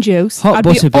pumpkin juice. Hot I'd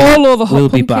be Butterbeer all over hot will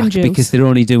be pumpkin back juice. because they're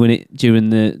only doing it during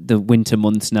the winter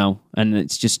months now, and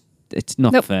it's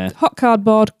not Nope. fair. Hot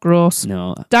cardboard, gross.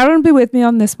 No. Darren, be with me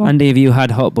on this one. Andy, have you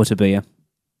had Hot Butterbeer?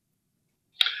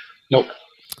 No.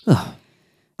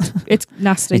 It's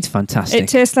nasty. It's fantastic. It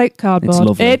tastes like cardboard. It's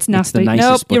lovely. It's nasty. It's the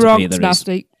nicest Nope, you're wrong. Butterbeer It's there is.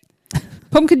 nasty.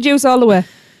 Pumpkin juice all the way.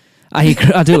 I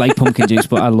do like pumpkin juice,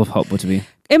 but I love Hot Butterbeer.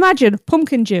 Imagine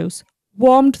pumpkin juice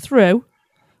warmed through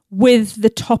with the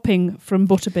topping from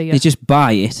butterbeer. You just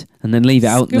buy it and then leave it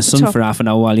out in the Scoop the sun top. for half an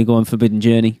hour while you go on Forbidden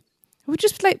Journey. It would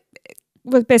just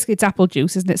well, basically it's apple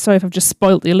juice, isn't it? Sorry if I've just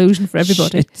spoilt the illusion for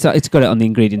everybody. It's got it on the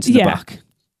ingredients in the back.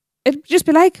 It'd just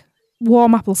be like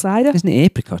warm apple cider. Isn't it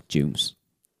apricot juice?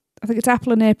 I think it's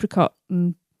apple and apricot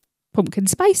and pumpkin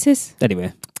spices.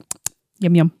 Anyway.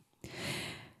 Yum yum.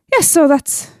 Yes, so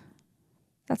that's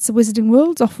the Wizarding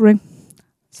World's offering.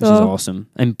 Which is awesome.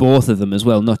 And both of them as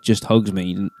well, not just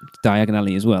Hogsmeade and Diagon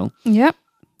Alley as well. Yep.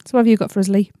 So what have you got for us,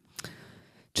 Lee?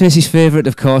 Tracy's favourite,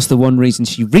 of course, the one reason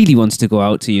she really wants to go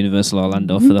out to Universal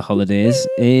Orlando for the holidays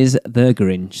is The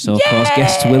Grinch. So, of course,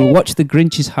 guests will watch The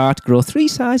Grinch's heart grow 3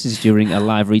 sizes during a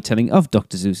live retelling of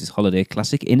Dr. Seuss's holiday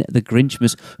classic in The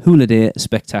Grinchmas Holiday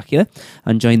Spectacular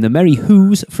and join the merry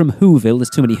Who's from Whoville, there's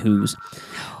too many Who's,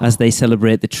 as they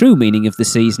celebrate the true meaning of the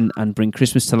season and bring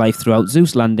Christmas to life throughout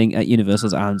Zeus Landing at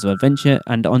Universal's Islands of Adventure.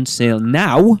 And on sale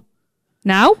now...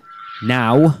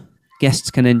 Now, guests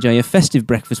can enjoy a festive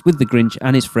breakfast with the Grinch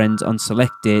and his friends on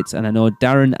select dates, and I know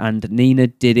Darren and Nina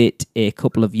did it a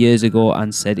couple of years ago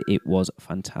and said it was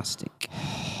fantastic.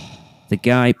 The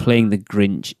guy playing the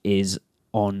Grinch is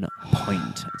on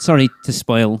point. Sorry to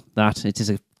spoil that, it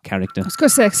is a character. I was going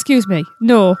to say, excuse me.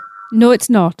 No, it's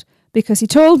not. Because he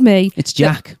told me... It's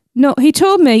Jack. He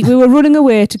told me we were running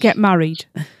away to get married.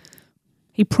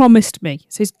 He promised me.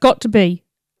 So he's got to be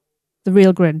the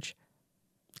real Grinch.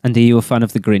 And are you a fan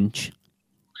of the Grinch?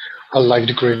 I like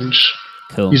the Grinch.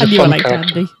 Cool. He's a fun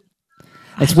character. Andy.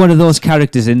 It's one of those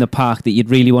characters in the park that you'd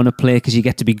really want to play because you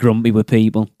get to be grumpy with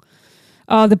people.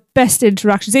 Oh, the best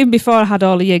interactions. Even before I had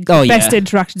all the Yigs, the best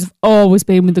interactions have always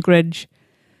been with the Grinch.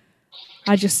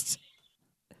 I like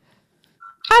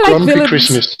Grumpy villains.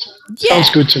 Christmas.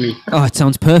 Sounds good to me. Oh, it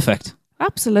sounds perfect.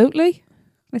 Absolutely.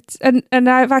 And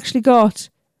I've actually got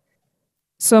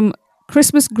some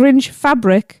Christmas Grinch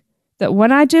fabric that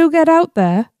when I do get out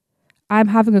there, I'm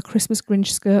having a Christmas Grinch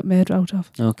skirt made out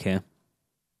of. Okay.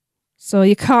 So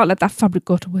you can't let that fabric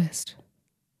go to waste.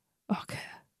 Okay.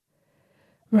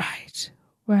 Right.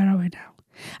 Where are we now?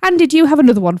 Andy, do you have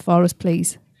another one for us,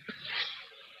 please?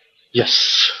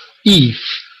 Yes. Eve.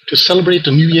 To celebrate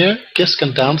the New Year, guests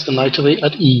can dance the night away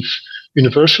at Eve,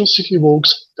 Universal City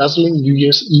Walk's dazzling New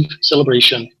Year's Eve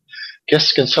celebration.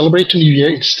 Guests can celebrate the New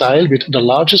Year in style with the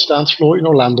largest dance floor in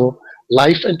Orlando,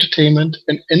 live entertainment,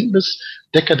 and endless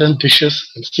decadent dishes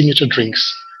and signature drinks.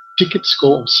 Tickets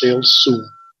go on sale soon.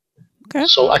 Okay.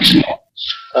 So actually,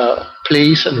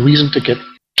 place and reason to get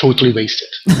totally wasted.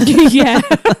 Yeah.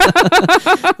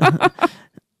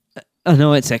 I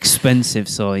know it's expensive,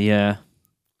 so yeah.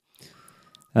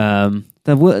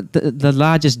 The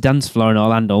largest dance floor in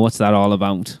Orlando, what's that all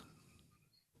about?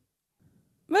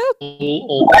 Well,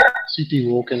 all city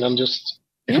walk and then just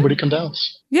everybody can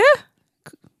dance. Yeah.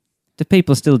 Do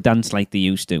people still dance like they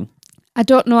used to? I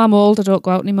don't know. I'm old. I don't go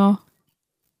out anymore.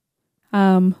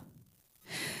 I don't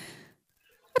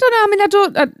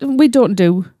know. I mean, we don't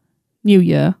do New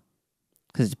Year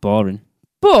Because it's boring.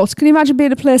 But can you imagine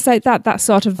being a place like that? That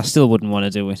sort of. I still wouldn't want to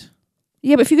do it.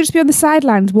 Yeah, but if you could just be on the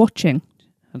sidelines watching.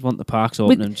 I'd want the parks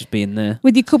open and just being there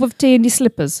with your cup of tea and your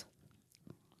slippers.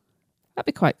 That'd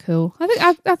be quite cool. I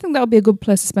think that would be a good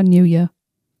place to spend New Year.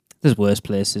 There's worse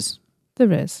places.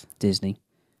 There is. Disney.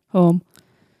 Home.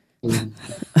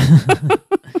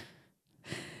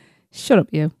 Shut up,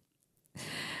 you.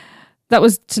 That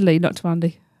was to Lee, not to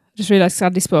Andy. I just realised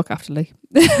Andy spoke after Lee.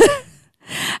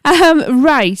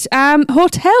 Right.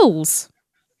 Hotels.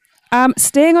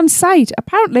 Staying on site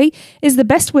apparently is the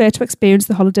best way to experience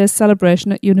the holidays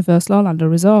celebration at Universal Orlando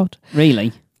Resort.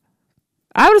 Really?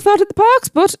 I would have thought at the parks,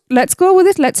 but let's go with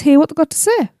it. Let's hear what they've got to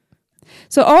say.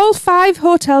 So all 5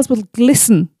 hotels will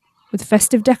glisten with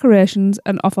festive decorations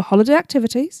and offer holiday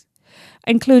activities,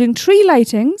 including tree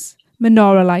lightings,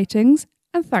 menorah lightings,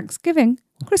 and Thanksgiving,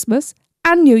 Christmas,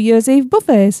 and New Year's Eve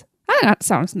buffets. I think that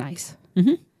sounds nice.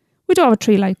 Mm-hmm. We don't have a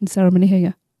tree lighting ceremony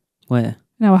here. Where?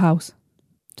 In our house.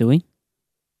 Do we?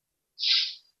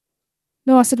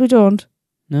 No, I said we don't.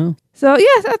 No. So,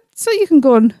 yeah, so you can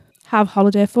go and have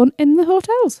holiday fun in the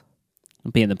hotels.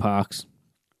 I'll be in the parks.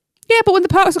 Yeah, but when the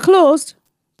parks are closed,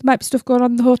 there might be stuff going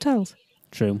on in the hotels.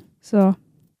 True. So,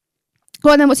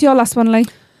 go on then, what's your last one, Lee?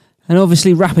 And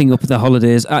obviously wrapping up the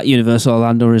holidays at Universal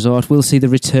Orlando Resort, we'll see the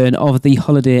return of the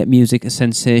holiday music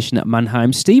sensation at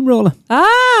Mannheim Steamroller.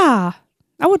 Ah!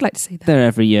 I would like to see that. They're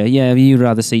every year. Yeah, you'd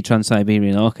rather see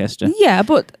Trans-Siberian Orchestra. Yeah,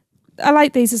 but I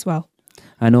like these as well.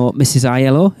 I know Mrs.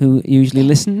 ILO, who usually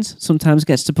listens, sometimes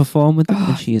gets to perform with them,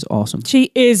 and she is awesome.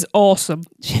 She is awesome.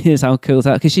 She is. How cool is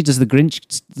that? Because she does the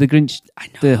Grinch,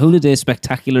 the Holiday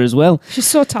Spectacular as well. She's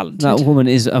so talented. That woman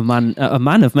is a man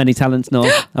of many talents. No,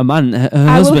 a man. Her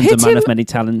husband's a man of many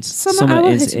talents. Summer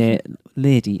is a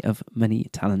lady of many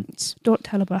talents. Don't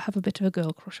tell her, but I have a bit of a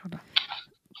girl crush on her.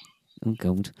 Oh,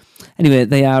 God. Anyway,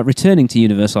 they are returning to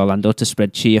Universal Orlando to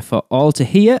spread cheer for all to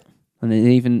hear, and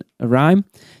even a rhyme,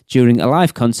 during a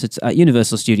live concert at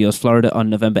Universal Studios Florida on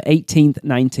November 18th,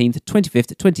 19th,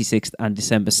 25th, 26th, and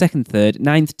December 2nd, 3rd,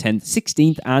 9th, 10th,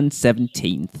 16th, and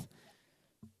 17th.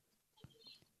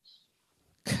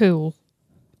 Cool.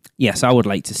 Yes, I would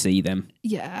like to see them.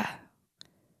 Yeah.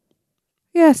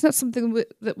 Yeah, it's not something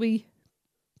that we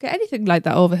get anything like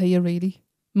that over here, really.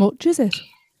 much, is it?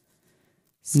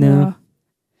 So, No.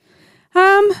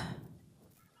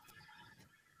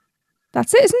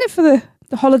 That's it, isn't it, for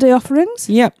the holiday offerings?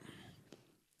 Yep.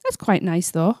 That's quite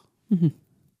nice, though. Mm-hmm.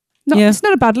 No, it's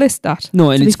not a bad list, that.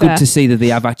 No, and to it's be good fair. to see that they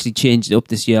have actually changed it up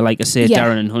this year. Like I say, Yeah.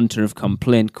 Darren and Hunter have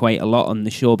complained quite a lot on the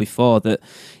show before that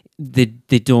they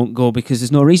don't go because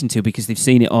there's no reason to, because they've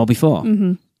seen it all before.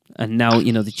 Mm-hmm. And now,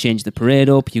 they changed the parade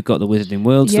up. You've got the Wizarding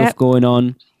World Yep. stuff going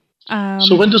on.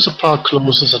 So when does the park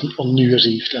close on New Year's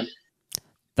Eve then?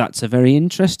 That's a very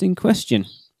interesting question.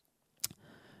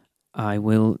 I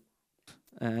will...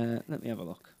 let me have a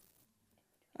look.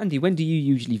 Andy, when do you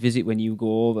usually visit when you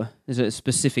go over? Is it a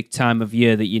specific time of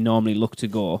year that you normally look to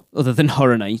go, other than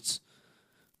Horror Nights?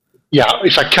 Yeah,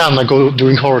 if I can, I go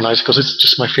during Horror Nights because it's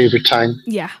just my favorite time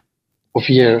Yeah. of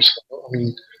years. I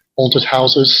mean, haunted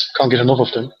houses, can't get enough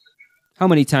of them. How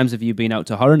many times have you been out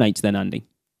to Horror Nights then, Andy?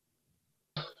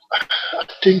 I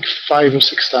think 5 or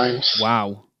 6 times.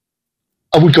 Wow.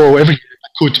 I would go every year if I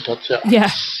could, but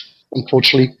Yeah.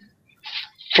 unfortunately,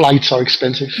 flights are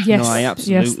expensive. Yes. No, I Yes,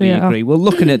 absolutely they are. agree. Well,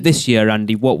 looking at this year,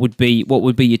 Andy, what would be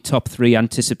your top 3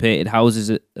 anticipated houses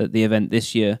at the event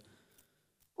this year?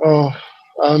 Oh,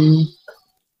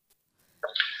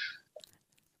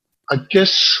 I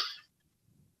guess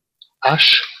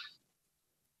Ash,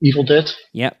 Evil Dead.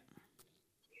 Yep.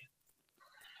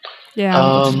 Yeah,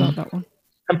 I'm about that one.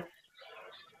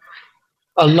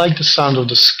 I like the sound of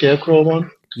the Scarecrow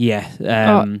one. Yeah.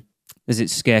 Is it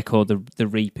Scarecrow, the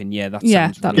Reaping? Yeah, that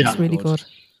looks really good.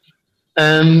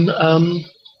 And I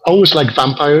always like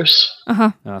vampires.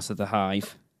 So the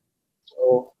Hive.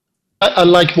 So I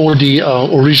like more the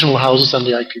original houses than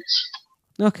the IPs.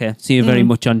 Okay, so you're very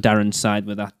much on Darren's side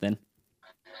with that then.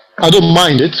 I don't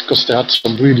mind it because they had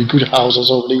some really good houses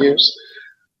over the years,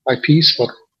 IPs. But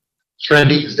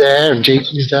Freddy's there and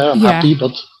Jason's there. I'm happy,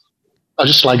 but I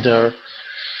just like their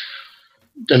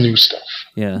new stuff.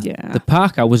 Yeah. Yeah. The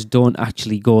park hours don't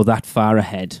actually go that far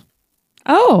ahead.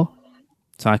 Oh.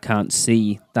 So I can't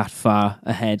see that far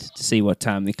ahead to see what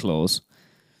time they close.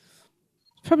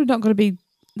 Probably not going to be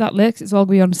that late 'cause it's all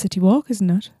going to be on City Walk, isn't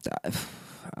it?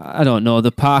 I don't know.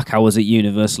 The park hours at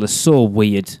Universal are so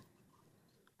weird.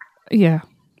 Yeah.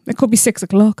 It could be 6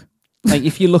 o'clock. Like,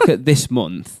 if you look at this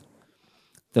month,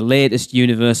 the latest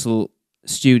Universal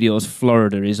Studios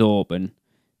Florida is open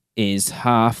is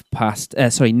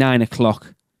 9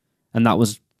 o'clock. And that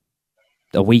was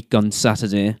a week on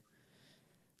Saturday.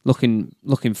 Looking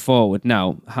forward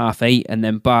now, 8:30, and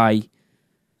then by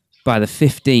the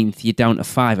 15th, you're down to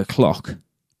 5 o'clock.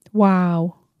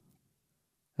 Wow.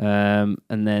 And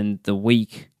then the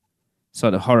week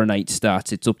sort of Horror Night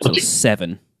starts, it's up till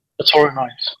 7. It's Horror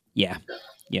Nights. Yeah.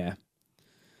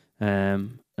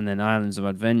 And then Islands of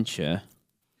Adventure.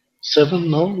 7,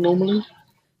 no, normally?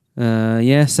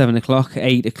 7 o'clock,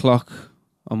 8 o'clock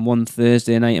on one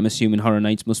Thursday night. I'm assuming Horror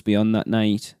Nights must be on that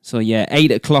night. So yeah,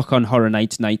 8 o'clock on Horror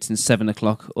Nights nights and 7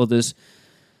 o'clock others.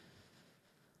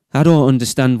 I don't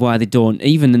understand why they don't,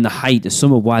 even in the height of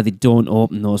summer, why they don't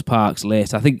open those parks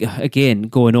late. I think, again,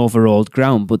 going over old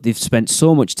ground, but they've spent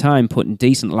so much time putting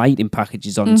decent lighting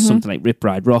packages on something like Rip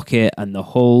Ride Rocket and the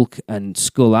Hulk and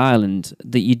Skull Island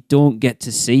that you don't get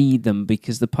to see them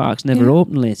because the parks never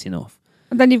open late enough.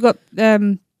 And then you've got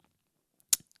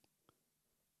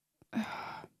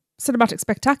Cinematic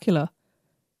Spectacular.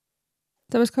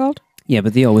 Is that what it's called? Yeah,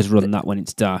 but they always run that when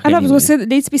it's dark. And I anyway. was going to say it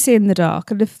needs to be seen in the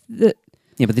dark. And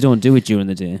Yeah, but they don't do it during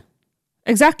the day.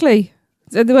 Exactly.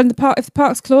 So when if the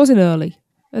park's closing early,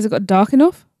 has it got dark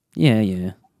enough?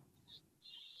 Yeah.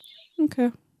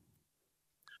 Okay.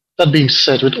 That being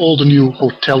said, with all the new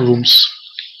hotel rooms,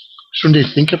 shouldn't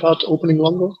they think about opening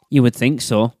longer? You would think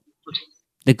so.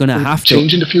 They're going to have to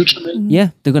change in the future, maybe? Yeah,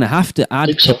 they're going to have to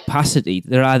add capacity.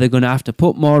 They're either going to have to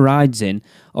put more rides in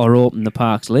or open the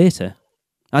parks later.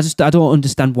 I don't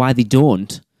understand why they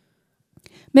don't.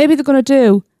 Maybe they're going to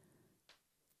do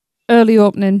early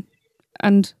opening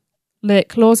and late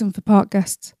closing for park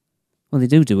guests. Well, they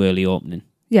do early opening.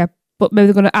 Yeah, but maybe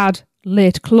they're going to add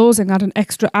late closing, add an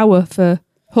extra hour for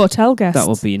hotel guests. That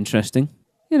would be interesting.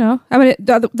 You know, I mean,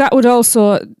 that would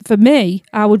also, for me,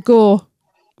 I would go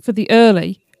for the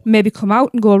early, maybe come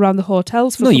out and go around the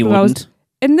hotels for a couple of hours.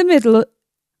 In the middle,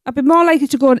 I'd be more likely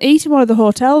to go and eat in one of the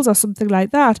hotels or something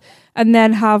like that, and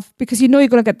then because you know you're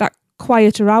going to get that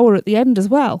quieter hour at the end as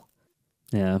well.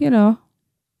 Yeah. You know.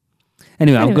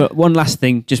 Anyway, I've got one last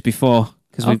thing just before,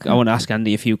 because Okay. I want to ask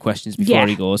Andy a few questions before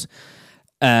he goes.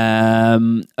 A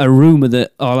rumour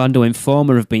that Orlando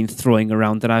Informer have been throwing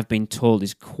around that I've been told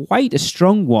is quite a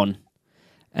strong one.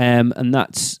 And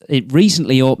that's, it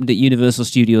recently opened at Universal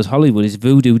Studios Hollywood, is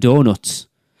Voodoo Donuts.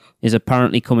 is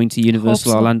apparently coming to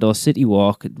Universal so. Orlando City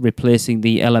Walk, replacing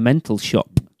the Elemental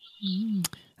Shop.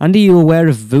 And are you aware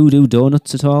of Voodoo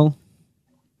Donuts at all?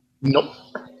 Nope.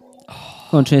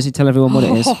 Go on, Tracy, tell everyone what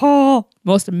it is.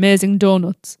 Most amazing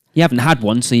donuts. You haven't had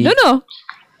one, so you... No.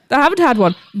 I haven't had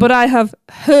one, but I have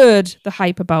heard the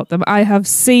hype about them. I have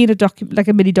seen a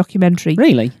mini documentary.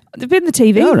 Really? They've been on the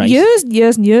TV All right. years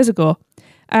and years ago.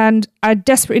 And I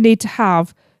desperately need to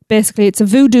have, basically, it's a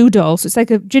voodoo doll. So it's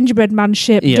like a gingerbread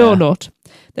man-shaped donut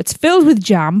that's filled with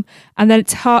jam, and then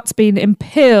its heart's been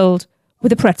impaled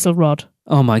with a pretzel rod.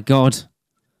 Oh, my God.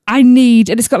 And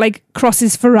it's got like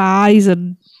crosses for eyes,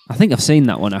 and I think I've seen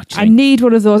that one, actually. I need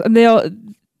one of those. And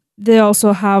they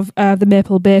also have the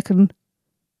maple bacon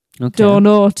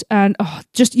donut. And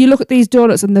just you look at these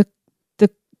donuts, and the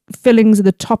fillings and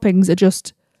the toppings are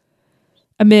just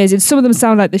amazing. Some of them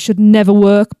sound like they should never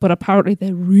work, but apparently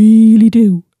they really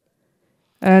do.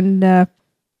 And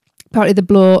apparently they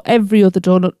blow every other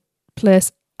donut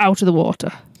place out of the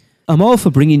water. I'm all for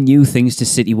bringing new things to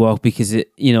City Walk because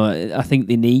I think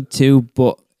they need to,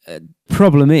 but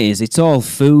problem is it's all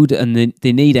food and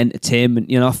they need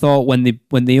entertainment. I thought when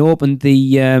they opened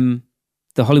the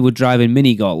Hollywood Drive-In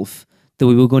mini golf that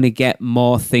we were going to get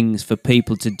more things for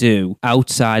people to do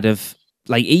outside of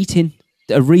like eating,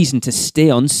 a reason to stay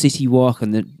on City Walk,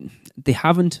 and they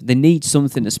haven't. They need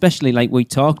something, especially like we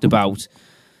talked about.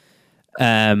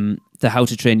 The How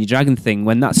to Train Your Dragon thing,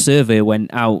 when that survey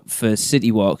went out for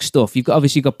City Walk stuff, you've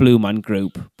obviously got Blue Man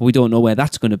Group, but we don't know where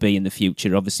that's going to be in the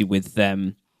future, obviously with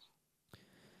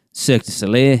Cirque du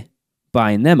Soleil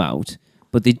buying them out,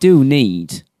 but they do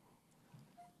need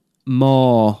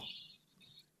more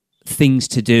things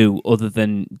to do other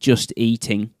than just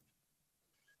eating.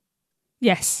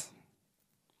 Yes,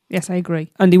 I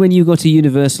agree. Andy, when you go to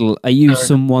Universal, are you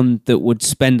someone that would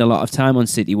spend a lot of time on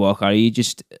City Walk, or are you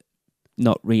just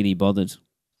not really bothered?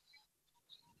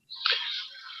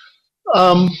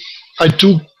 I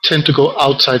do tend to go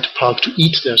outside the park to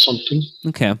eat there something.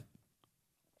 Okay.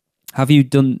 Have you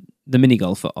done the mini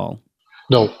golf at all?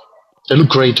 No. They look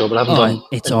great though, but I haven't done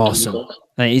it's any awesome. mini golf.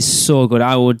 It is so good.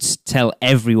 I would tell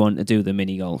everyone to do the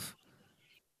mini golf.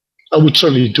 I would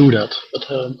certainly do that,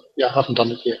 but I haven't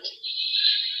done it yet.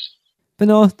 But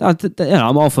no,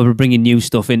 I'm all for bringing new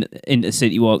stuff into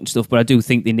City Walk and stuff, but I do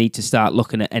think they need to start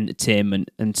looking at entertainment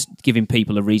and giving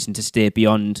people a reason to stay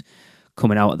beyond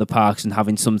coming out of the parks and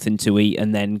having something to eat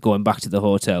and then going back to the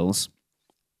hotels.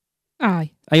 Aye.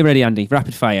 Are you ready, Andy?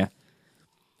 Rapid fire.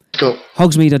 Go.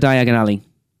 Hogsmeade or Diagon Alley?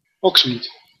 Hogsmeade.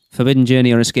 Forbidden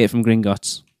Journey or Escape from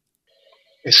Gringotts?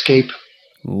 Escape.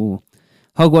 Ooh.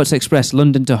 Hogwarts Express,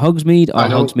 London to Hogsmeade or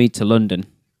Hogsmeade to London?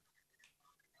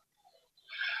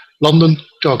 London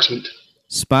to Hogsmeade.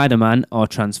 Spider-Man or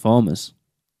Transformers?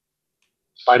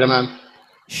 Spider-Man.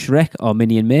 Shrek or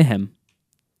Minion Mayhem?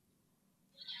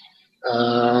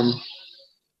 Damn.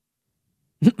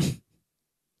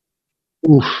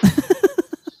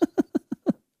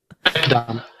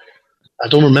 I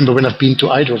don't remember when I've been to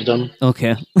either of them.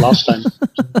 Okay. Last time.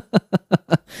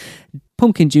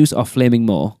 Pumpkin Juice or Flaming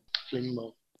Moor? Flaming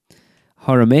Moor.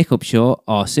 Horror Makeup Show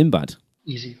or Sinbad?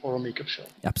 Easy horror makeup show.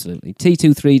 Absolutely.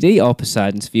 T2 3D or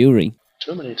Poseidon's Fury?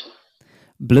 Terminator.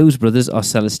 Blues Brothers or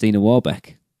Celestina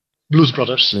Warbeck? Blues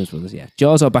Brothers. Blues Brothers, yeah.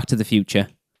 Jaws or Back to the Future?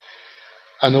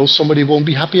 I know somebody won't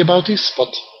be happy about this,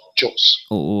 but Jaws.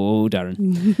 Oh, Darren.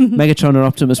 Megatron or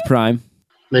Optimus Prime?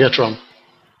 Megatron.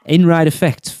 In-ride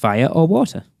effects, fire or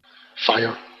water?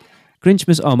 Fire.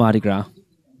 Grinchmas or Mardi Gras?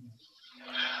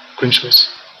 Grinchmas.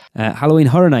 Halloween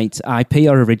Horror Nights, IP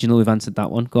or original? We've answered that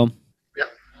one. Go on. Yeah,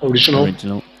 original.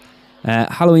 Original.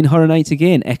 Halloween Horror Nights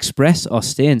again, Express or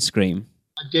Stay and Scream?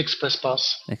 The Express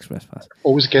Pass. Express Pass.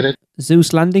 Always get it.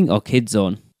 Zeus Landing or Kid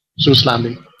Zone? Zeus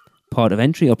Landing. Port of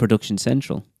Entry or Production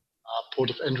Central? Port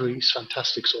of Entry is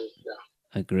fantastic, so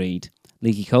yeah. Agreed.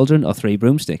 Leaky Cauldron or Three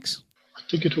Broomsticks? I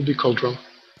think it will be Cauldron.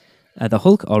 The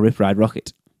Hulk or Rip Ride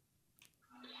Rocket?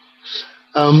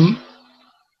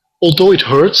 Although it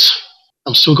hurts,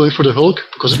 I'm still going for the Hulk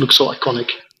because it looks so iconic.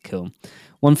 Cool.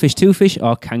 One Fish, Two Fish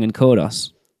or Kang and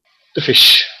Kodos? The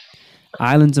fish.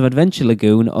 Islands of Adventure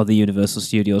Lagoon or the Universal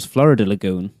Studios Florida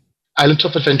Lagoon? Islands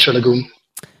of Adventure Lagoon.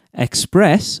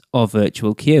 Express or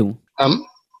Virtual Queue?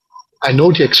 I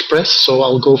know the Express, so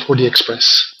I'll go for the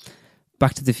Express.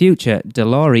 Back to the Future,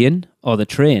 DeLorean or the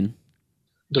train?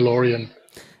 DeLorean.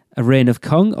 A Reign of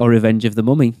Kong or Revenge of the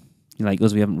Mummy? You like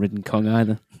us, we haven't ridden Kong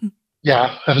either.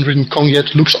 Yeah, I haven't ridden Kong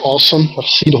yet. Looks awesome. I've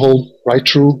seen the whole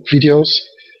ride-through videos,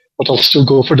 but I'll still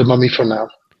go for the Mummy for now.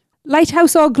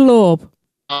 Lighthouse or Globe?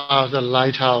 The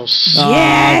Lighthouse.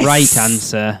 Yes! Right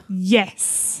answer.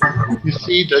 Yes. You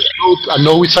see, the Globe, I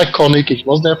know it's iconic. It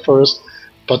was there first,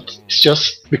 But it's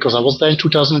just because I was there in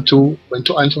 2002, went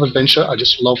to Islands of Adventure, I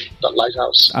just love that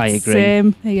lighthouse. I agree.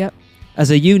 Same. Yep.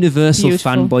 As a Universal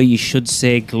Beautiful. fanboy, you should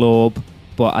say Globe,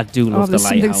 but I do love the There's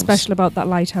something lighthouse. special about that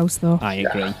lighthouse, though. I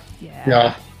agree.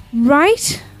 Yeah.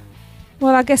 Right.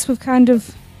 Well, I guess we've kind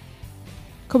of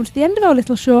come to the end of our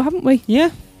little show, haven't we?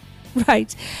 Yeah.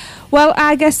 Right. Well,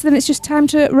 I guess then it's just time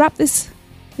to wrap this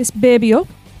baby up.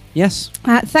 Yes.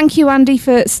 Thank you, Andy,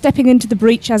 for stepping into the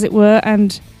breach, as it were,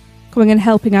 and coming and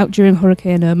helping out during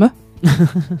Hurricane Irma.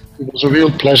 It was a real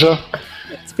pleasure.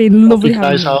 It's been lovely Hope you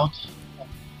guys having you. out.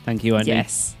 Thank you, Andy.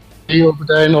 Yes. See you over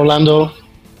there in Orlando.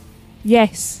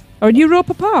 Yes. Or in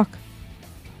Europa Park.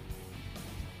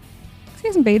 He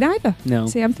hasn't been either. No.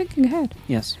 See, I'm thinking ahead.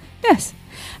 Yes. Yes.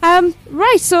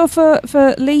 Right, so for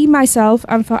Lee, myself,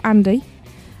 and for Andy,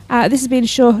 this has been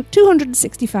show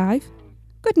 265.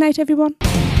 Good night, everyone.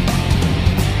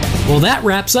 Well, that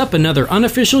wraps up another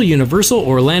Unofficial Universal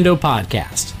Orlando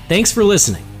podcast. Thanks for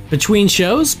listening. Between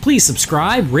shows, please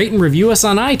subscribe, rate, and review us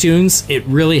on iTunes. It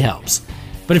really helps.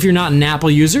 But if you're not an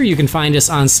Apple user, you can find us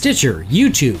on Stitcher,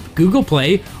 YouTube, Google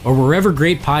Play, or wherever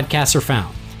great podcasts are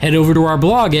found. Head over to our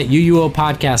blog at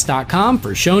uuopodcast.com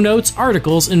for show notes,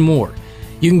 articles, and more.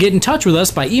 You can get in touch with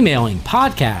us by emailing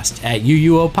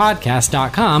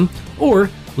podcast@uuopodcast.com or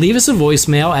leave us a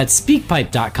voicemail at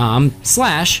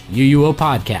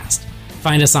speakpipe.com/uuopodcast.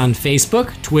 Find us on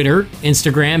Facebook, Twitter,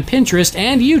 Instagram, Pinterest,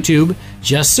 and YouTube.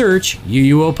 Just search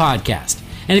UUO Podcast.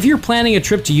 And if you're planning a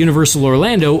trip to Universal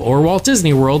Orlando or Walt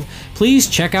Disney World, please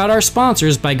check out our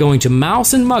sponsors by going to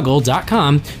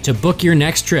mouseandmuggle.com to book your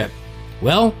next trip.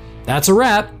 Well, that's a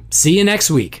wrap. See you next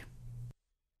week.